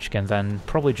 which can then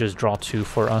probably just draw 2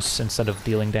 for us instead of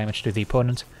dealing damage to the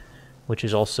opponent, which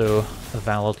is also a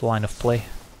valid line of play.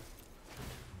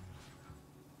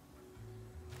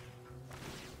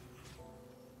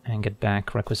 And get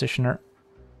back Requisitioner.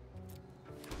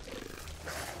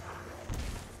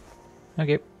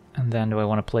 Okay, and then do I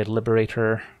want to play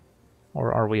Liberator,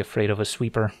 or are we afraid of a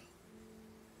Sweeper?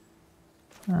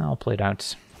 I'll play it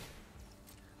out.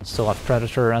 Still have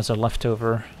Predator as a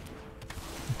leftover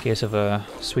in case of a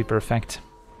Sweeper effect.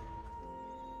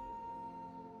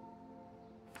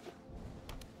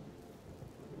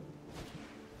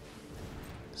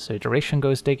 So Iteration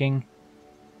goes digging.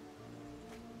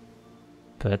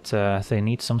 But they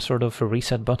need some sort of a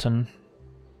reset button.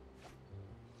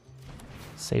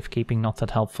 Safekeeping not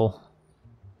that helpful.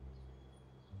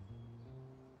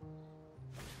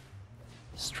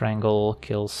 Strangle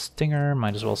kills Stinger,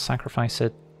 might as well sacrifice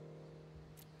it.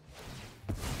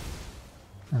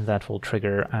 And that will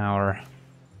trigger our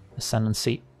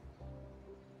Ascendancy.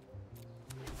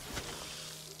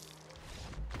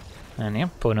 And yeah,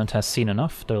 opponent has seen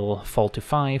enough, they'll fall to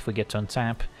 5, we get to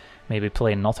untap. Maybe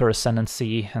play another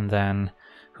Ascendancy, and then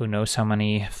who knows how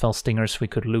many Felstingers we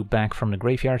could loop back from the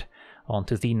graveyard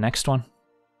onto the next one.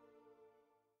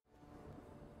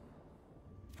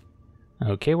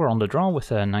 Okay, we're on the draw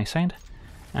with a nice hand.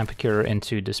 Epicure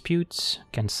into Dispute,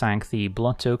 can sack the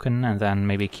Blood token and then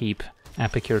maybe keep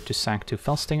Epicure to sack to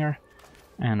Felstinger.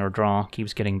 And our draw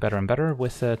keeps getting better and better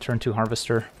with turn 2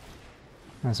 Harvester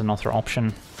as another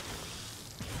option.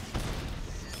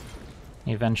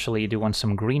 Eventually do want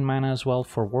some green mana as well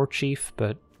for Warchief,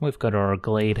 but we've got our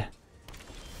Glade.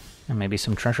 And maybe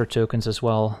some treasure tokens as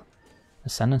well.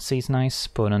 Ascendancy is nice,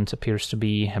 opponent appears to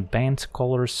be banned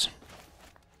colors.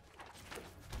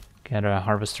 Get a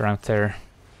Harvester out there.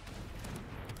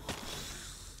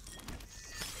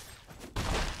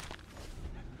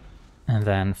 And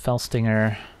then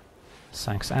Felstinger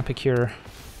sacks Epicure.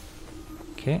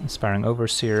 Okay, Inspiring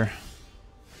Overseer.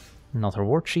 Another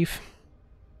Warchief.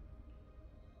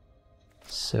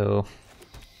 So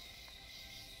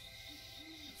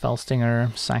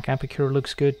Felstinger, sack Epicure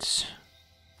looks good.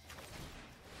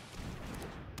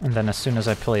 And then as soon as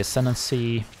I play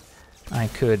Ascendancy, I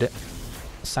could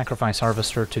sacrifice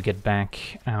Harvester to get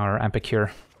back our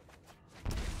Epicure.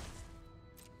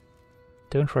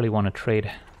 Don't really want to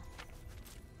trade,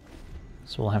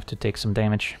 so we'll have to take some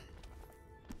damage.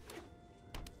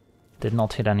 Did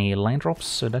not hit any land drops,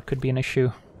 so that could be an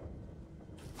issue.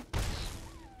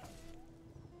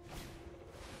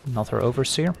 Another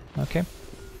Overseer, okay.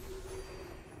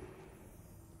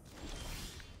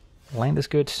 Land is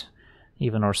good,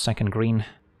 even our second green.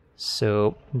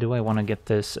 So, do I want to get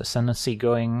this Ascendancy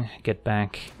going, get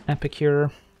back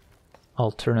Epicure?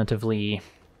 Alternatively,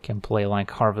 can play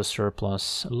like Harvester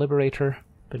plus Liberator,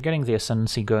 but getting the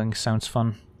Ascendancy going sounds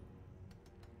fun.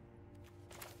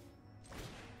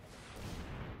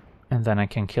 And then I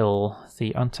can kill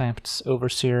the untapped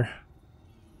Overseer,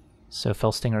 so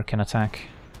Felstinger can attack.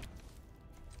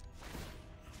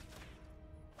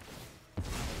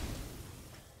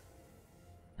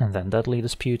 And then Deadly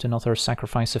Dispute, another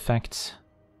sacrifice effect.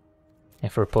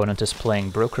 If our opponent is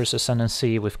playing Broker's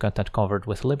Ascendancy, we've got that covered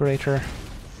with Liberator.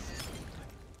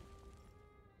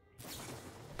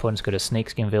 Opponent's got a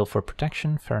Snakeskin Veil for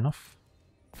protection, fair enough.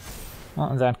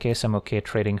 Well, in that case I'm okay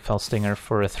trading Felstinger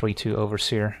for a 3-2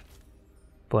 Overseer.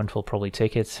 Bond will probably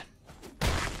take it.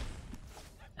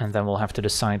 And then we'll have to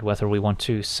decide whether we want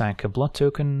to sack a blood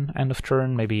token end of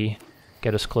turn, maybe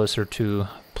get us closer to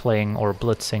playing or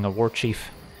blitzing a Warchief.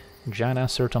 Jada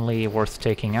certainly worth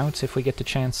taking out if we get the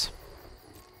chance.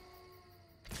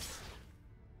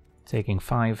 Taking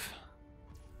 5.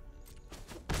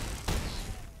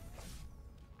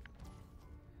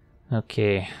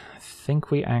 Okay, I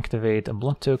think we activate a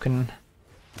blood token.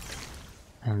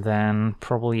 And then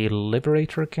probably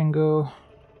Liberator can go,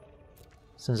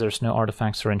 since there's no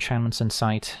artifacts or enchantments in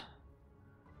sight.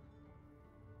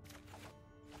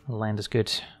 Land is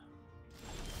good.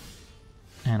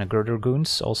 And a Girder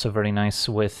Goons, also very nice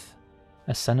with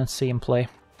Ascendancy in play.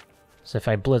 So if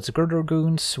I blitz Girder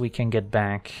Goons, we can get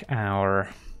back our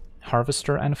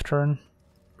Harvester end of turn.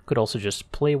 Could also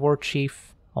just play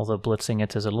Warchief, although blitzing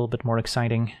it is a little bit more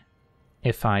exciting.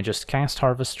 If I just cast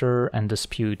Harvester and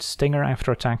dispute Stinger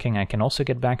after attacking, I can also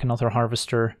get back another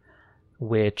Harvester,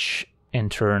 which in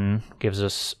turn gives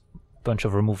us a bunch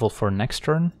of removal for next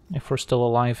turn, if we're still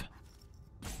alive.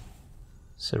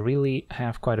 So really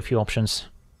have quite a few options.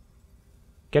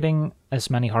 Getting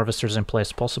as many Harvesters in play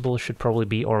as possible should probably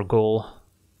be our goal.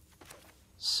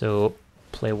 So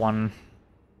play one.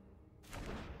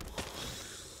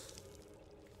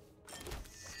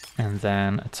 And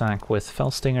then attack with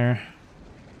Felstinger.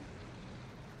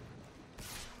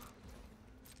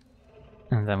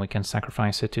 And then we can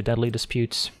sacrifice it to Deadly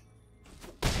Disputes.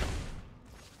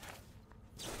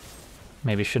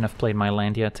 Maybe shouldn't have played my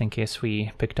land yet in case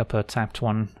we picked up a tapped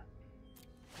one.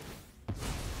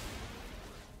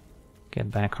 Get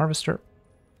back Harvester.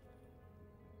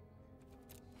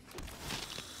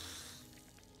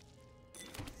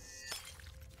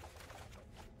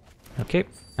 Okay,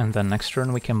 and then next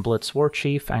turn we can blitz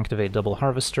Warchief, activate double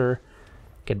Harvester,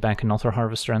 get back another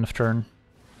Harvester end of turn.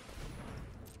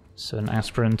 So an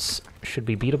Aspirant should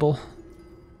be beatable.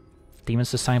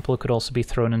 Demon's Disciple could also be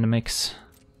thrown in the mix.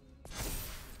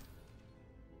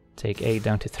 Take 8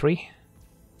 down to 3.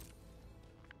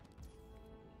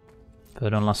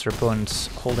 But unless our opponent's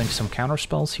holding some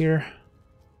counterspells here,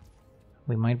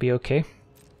 we might be okay.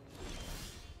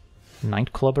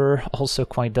 Nightclubber, also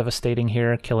quite devastating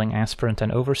here, killing Aspirant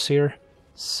and Overseer.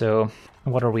 So,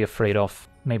 what are we afraid of?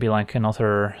 Maybe like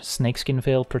another Snakeskin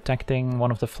Veil protecting one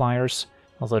of the flyers?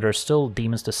 Although there's still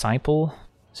Demon's Disciple.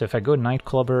 So if I go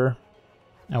Nightclubber,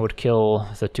 I would kill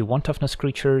the 2 1-toughness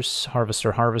creatures,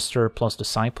 Harvester, Harvester, plus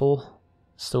Disciple.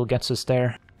 Still gets us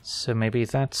there. So maybe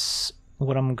that's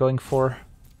what I'm going for.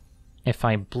 If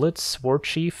I blitz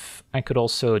Warchief, I could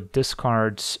also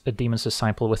discard a Demon's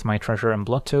Disciple with my Treasure and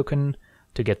Blood token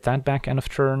to get that back end of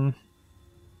turn.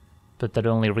 But that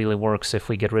only really works if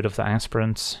we get rid of the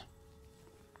Aspirants.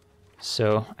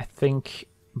 So I think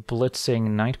blitzing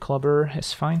Nightclubber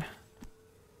is fine.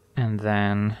 And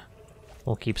then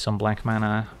we'll keep some black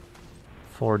mana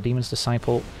for Demon's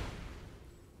Disciple.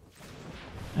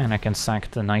 And I can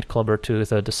sack the Nightclubber to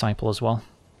the Disciple as well.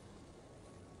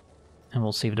 And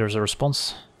we'll see if there's a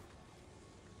response.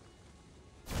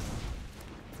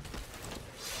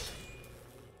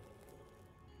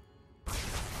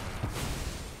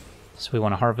 So we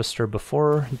want a Harvester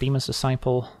before Demon's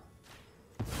Disciple.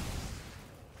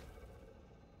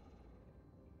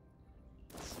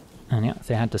 And yeah,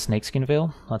 they had the Snakeskin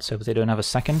Veil. Let's hope they don't have a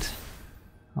second.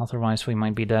 Otherwise we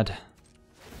might be dead.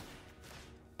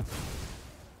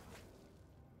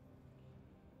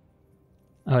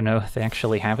 Oh no, they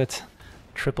actually have it.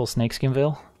 Triple Snakeskin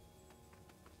Veil.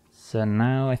 So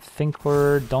now I think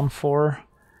we're done for.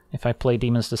 If I play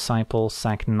Demon's Disciple,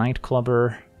 sack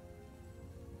Nightclubber,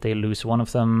 they lose one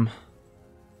of them.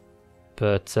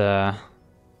 But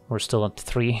we're still at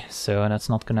 3, so that's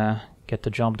not gonna get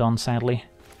the job done, sadly.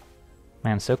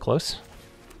 Man, so close.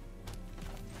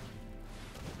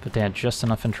 But they had just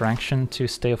enough interaction to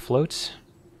stay afloat.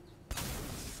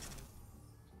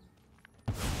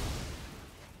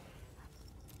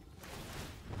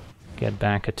 Get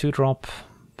back a 2-drop,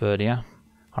 but yeah,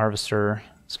 Harvester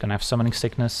is gonna have Summoning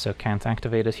Sickness, so can't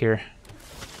activate it here.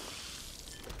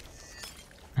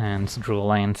 And drew a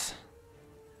land.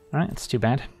 Alright, it's too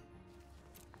bad.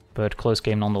 But close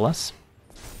game nonetheless.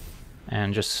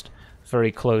 And just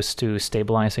very close to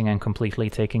stabilizing and completely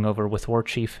taking over with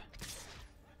Warchief.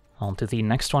 On to the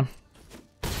next one.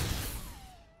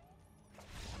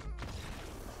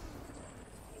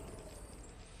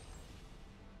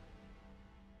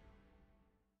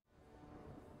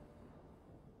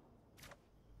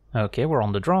 Okay, we're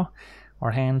on the draw.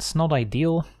 Our hand's not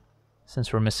ideal,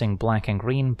 since we're missing black and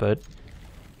green, but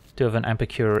do have an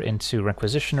Epicure into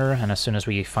Requisitioner, and as soon as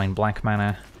we find black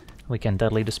mana, we can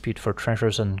Deadly Dispute for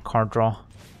treasures and card draw.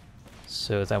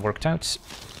 So that worked out.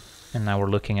 And now we're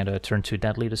looking at a turn 2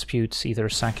 Deadly Dispute, either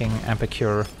sacking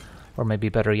Epicure, or maybe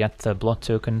better yet the Blood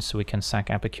token, so we can sack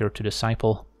Epicure to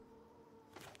Disciple.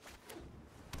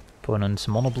 Opponent's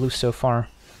mono blue so far.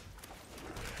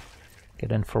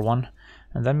 Get in for 1.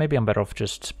 And then maybe I'm better off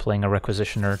just playing a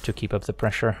Requisitioner to keep up the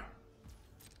pressure.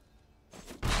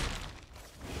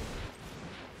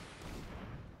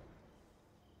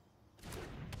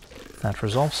 That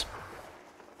resolves.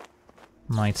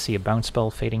 Might see a bounce spell,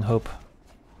 Fading Hope.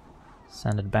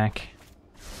 Send it back.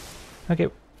 Okay,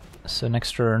 so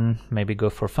next turn, maybe go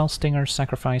for Felstinger,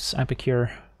 sacrifice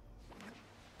Epicure.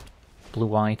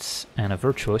 Blue-white and a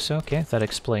Virtuoso. Okay, that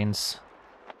explains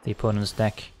the opponent's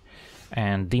deck.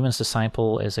 And Demon's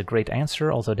Disciple is a great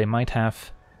answer, although they might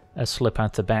have a slip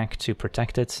out the back to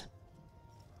protect it.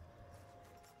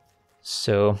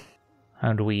 So,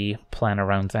 how do we plan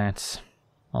around that?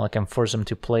 Well, I can force them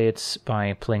to play it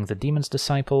by playing the Demon's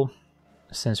Disciple,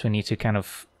 since we need to kind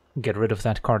of get rid of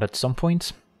that card at some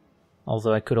point.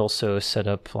 Although I could also set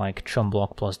up like Chum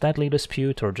Block plus Deadly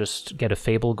Dispute, or just get a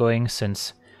Fable going,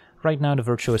 since right now the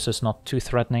Virtuoso is not too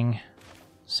threatening,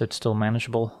 so it's still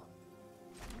manageable.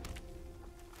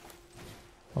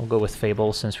 We'll go with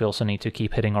Fable, since we also need to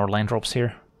keep hitting our land drops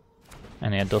here.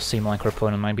 And yeah, it does seem like our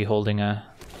opponent might be holding a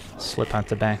slip out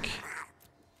the back.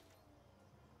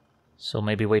 So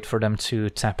maybe wait for them to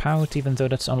tap out, even though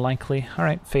that's unlikely.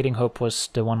 Alright, Fading Hope was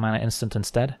the 1 mana instant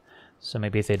instead, so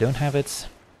maybe they don't have it.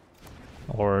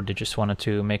 Or they just wanted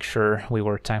to make sure we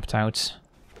were tapped out.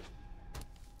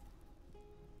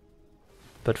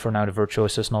 But for now the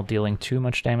Virtuoso is not dealing too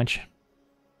much damage.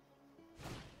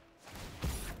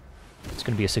 It's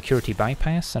going to be a security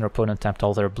bypass, and our opponent tapped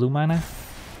all their blue mana.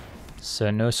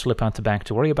 So no slip out the back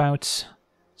to worry about.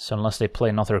 So unless they play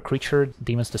another creature,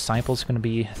 Demon's Disciple is going to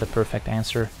be the perfect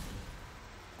answer.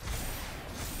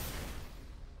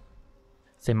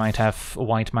 They might have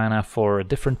white mana for a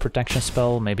different protection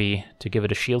spell, maybe to give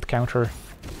it a shield counter.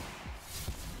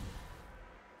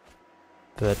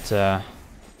 But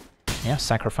yeah,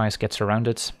 sacrifice gets around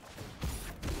it.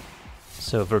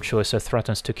 So Virtuoso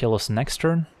threatens to kill us next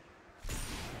turn,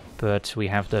 but we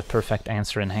have the perfect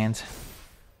answer in hand.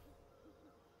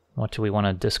 What do we want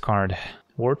to discard?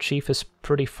 Warchief is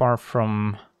pretty far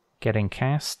from getting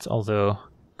cast, although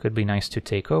could be nice to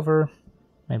take over.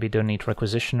 Maybe don't need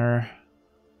Requisitioner.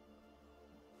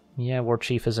 Yeah,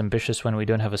 Warchief is ambitious when we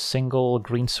don't have a single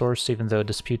green source, even though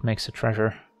Dispute makes a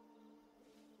treasure.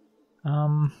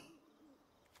 Yeah,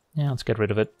 let's get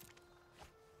rid of it.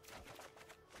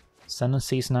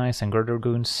 Ascendancy is nice, and Girder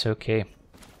Goons, okay.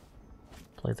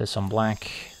 Play this on black.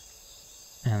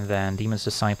 And then Demon's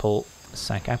Disciple,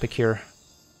 sack Epicure.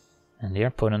 And the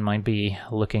opponent might be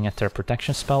looking at their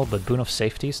protection spell, but Boon of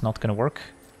Safety is not going to work.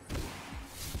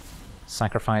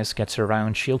 Sacrifice gets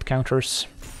around shield counters.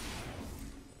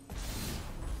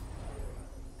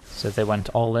 So they went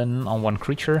all in on 1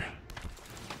 creature.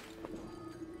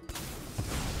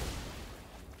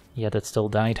 Yet it still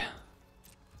died.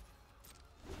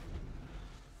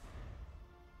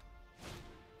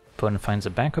 Opponent finds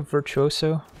a backup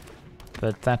Virtuoso,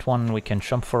 but that one we can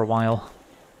jump for a while.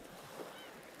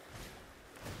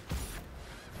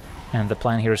 And the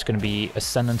plan here is going to be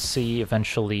Ascendancy,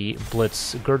 eventually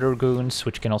Blitz Girder Goons,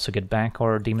 which can also get back,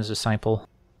 or Demon's Disciple.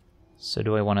 So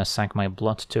do I want to sack my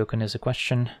Blood token is a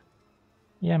question.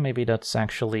 Yeah, maybe that's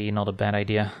actually not a bad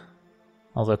idea.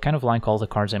 Although I kind of like all the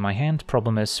cards in my hand.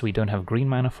 Problem is we don't have green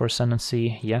mana for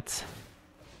Ascendancy yet.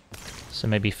 So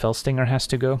maybe Felstinger has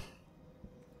to go.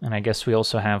 And I guess we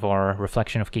also have our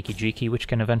Reflection of Kiki-Jiki, which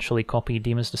can eventually copy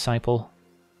Demon's Disciple.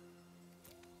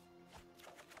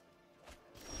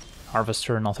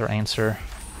 Harvester, another answer.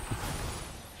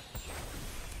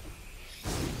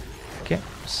 Okay,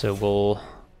 so we'll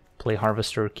play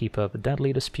Harvester, keep up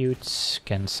Deadly Disputes,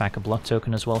 can sack a Blood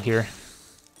token as well here.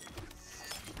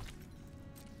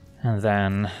 And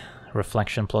then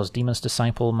Reflection plus Demon's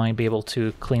Disciple might be able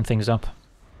to clean things up.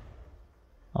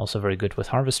 Also very good with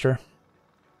Harvester.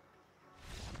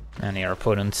 And our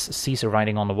opponent sees a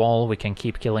writing on the wall, we can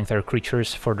keep killing their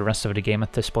creatures for the rest of the game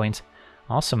at this point.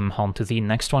 Awesome, on to the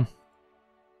next one.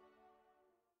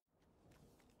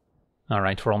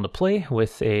 Alright, we're on the play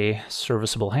with a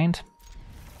serviceable hand.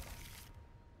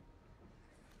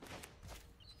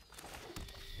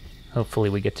 Hopefully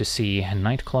we get to see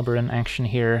Nightclubber in action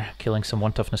here, killing some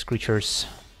 1-toughness creatures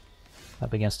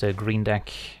up against a green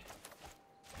deck.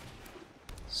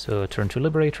 So turn 2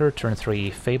 Liberator, turn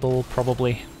 3 Fable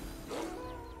probably.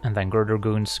 And then Girder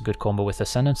Goons, good combo with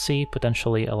Ascendancy,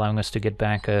 potentially allowing us to get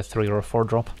back a 3 or a 4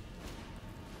 drop.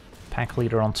 Pack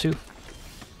Leader on 2.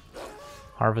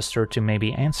 Harvester to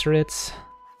maybe answer it.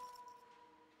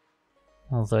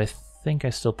 Although I think I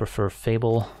still prefer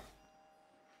Fable.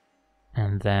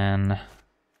 And then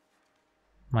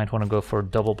might want to go for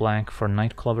double black for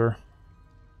Nightclubber.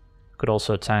 Could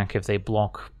also attack if they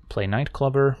block, play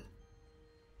Nightclubber.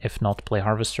 If not, play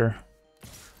Harvester.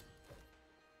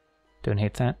 Don't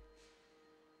hate that.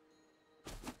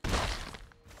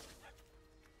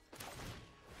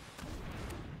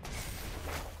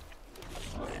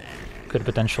 Could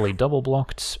potentially double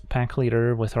blocked Pack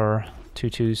Leader with our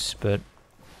 2/2s, but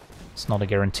it's not a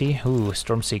guarantee. Ooh,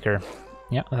 Stormseeker.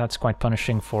 Yeah, that's quite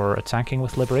punishing for attacking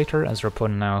with Liberator, as our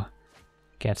opponent now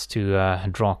gets to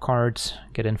draw cards,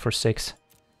 get in for 6.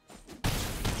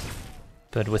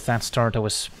 But with that start I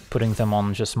was putting them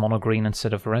on just mono-green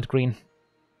instead of red-green.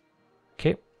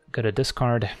 Okay, got a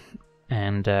discard,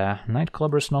 and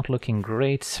Nightclubber's not looking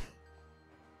great.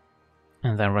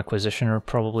 And then Requisitioner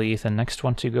probably the next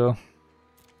one to go.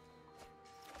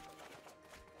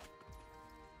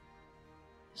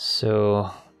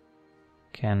 So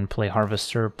can play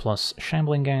Harvester plus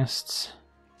Shambling Ghasts,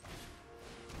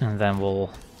 and then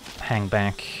we'll hang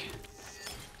back,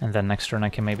 and then next turn I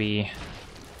can maybe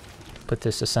put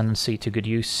this Ascendancy to good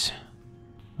use,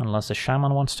 unless the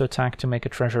Shaman wants to attack to make a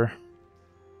treasure.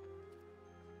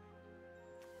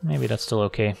 Maybe that's still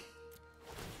okay.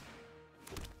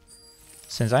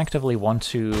 Since I actively want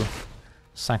to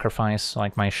sacrifice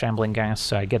like my Shambling Ghast,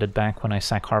 so I get it back when I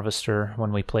sack Harvester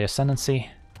when we play Ascendancy.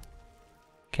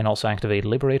 Can also activate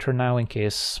Liberator now in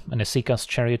case an Esika's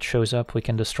Chariot shows up, we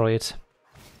can destroy it.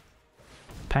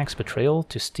 Pax Betrayal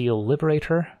to steal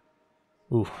Liberator.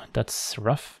 Ooh, that's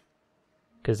rough.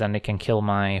 Because then they can kill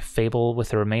my Fable with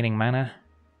the remaining mana.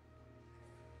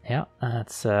 Yeah,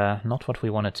 that's not what we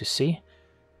wanted to see.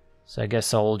 So I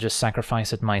guess I'll just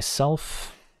sacrifice it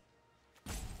myself.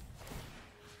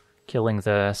 Killing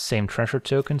the same treasure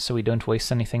token so we don't waste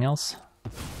anything else.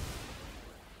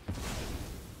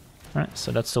 Alright,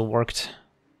 so that still worked.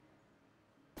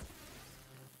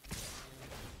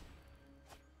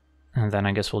 And then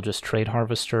I guess we'll just trade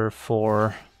Harvester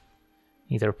for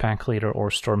either Pack Leader or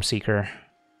Stormseeker.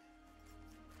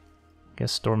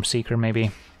 Guess Stormseeker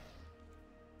maybe.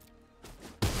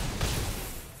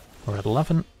 We're at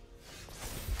 11.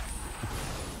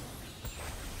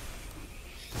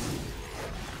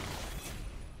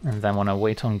 And then want to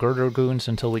wait on Girder Goons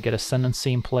until we get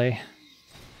Ascendancy in play.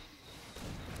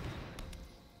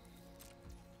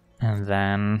 And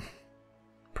then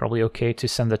probably okay to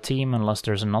send the team unless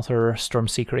there's another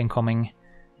Stormseeker incoming,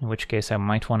 in which case I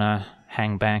might want to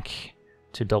hang back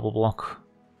to double block.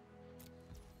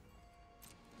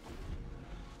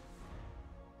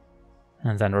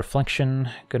 And then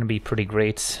Reflection, gonna be pretty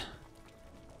great.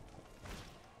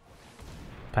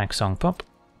 Pack Song Pop.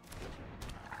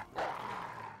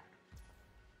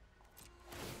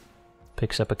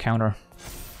 Picks up a counter.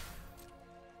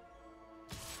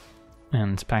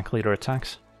 And Pack Leader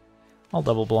attacks. I'll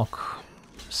double block,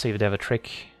 save they have a trick.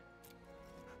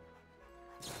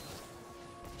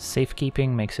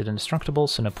 Safekeeping makes it indestructible,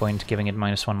 so no point giving it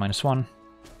 -1/-1.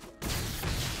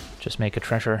 Just make a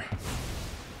treasure.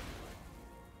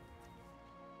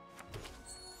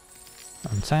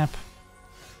 Untap.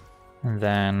 And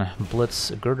then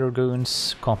Blitz Girder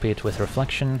Goons, copy it with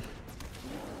Reflection.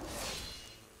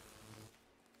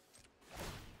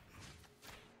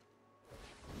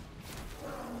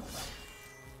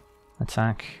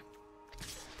 Attack.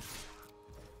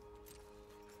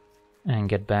 And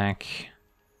get back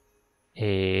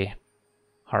a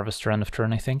Harvester end of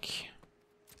turn, I think.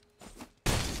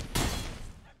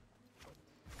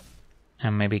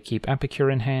 And maybe keep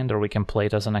Epicure in hand, or we can play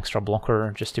it as an extra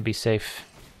blocker just to be safe.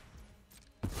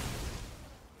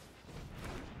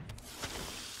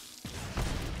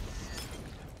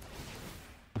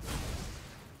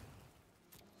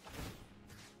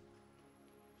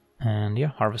 And yeah,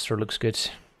 Harvester looks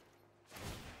good.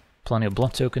 Plenty of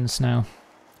blood tokens now.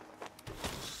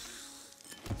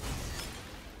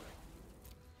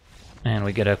 And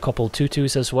we get a couple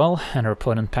 2/2s as well, and our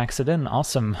opponent packs it in.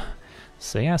 Awesome.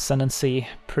 So yeah, Ascendancy,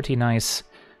 pretty nice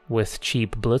with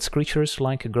cheap Blitz creatures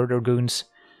like Girder Goons.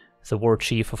 The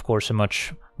Warchief, of course, a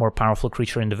much more powerful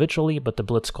creature individually, but the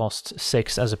Blitz costs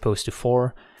 6 as opposed to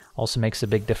 4. Also makes a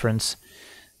big difference.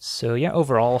 So yeah,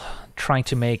 overall, trying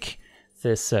to make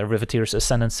this Riveteers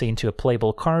Ascendancy into a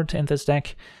playable card in this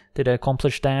deck. Did I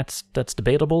accomplish that? That's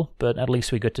debatable, but at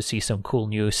least we got to see some cool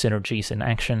new synergies in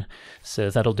action.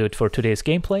 So that'll do it for today's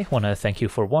gameplay. Want to thank you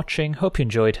for watching, hope you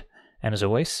enjoyed, and as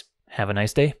always, have a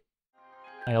nice day.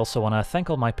 I also want to thank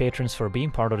all my patrons for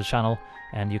being part of the channel,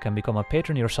 and you can become a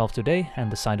patron yourself today and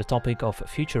decide the topic of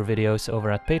future videos over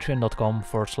at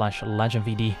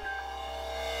patreon.com/LegenVD.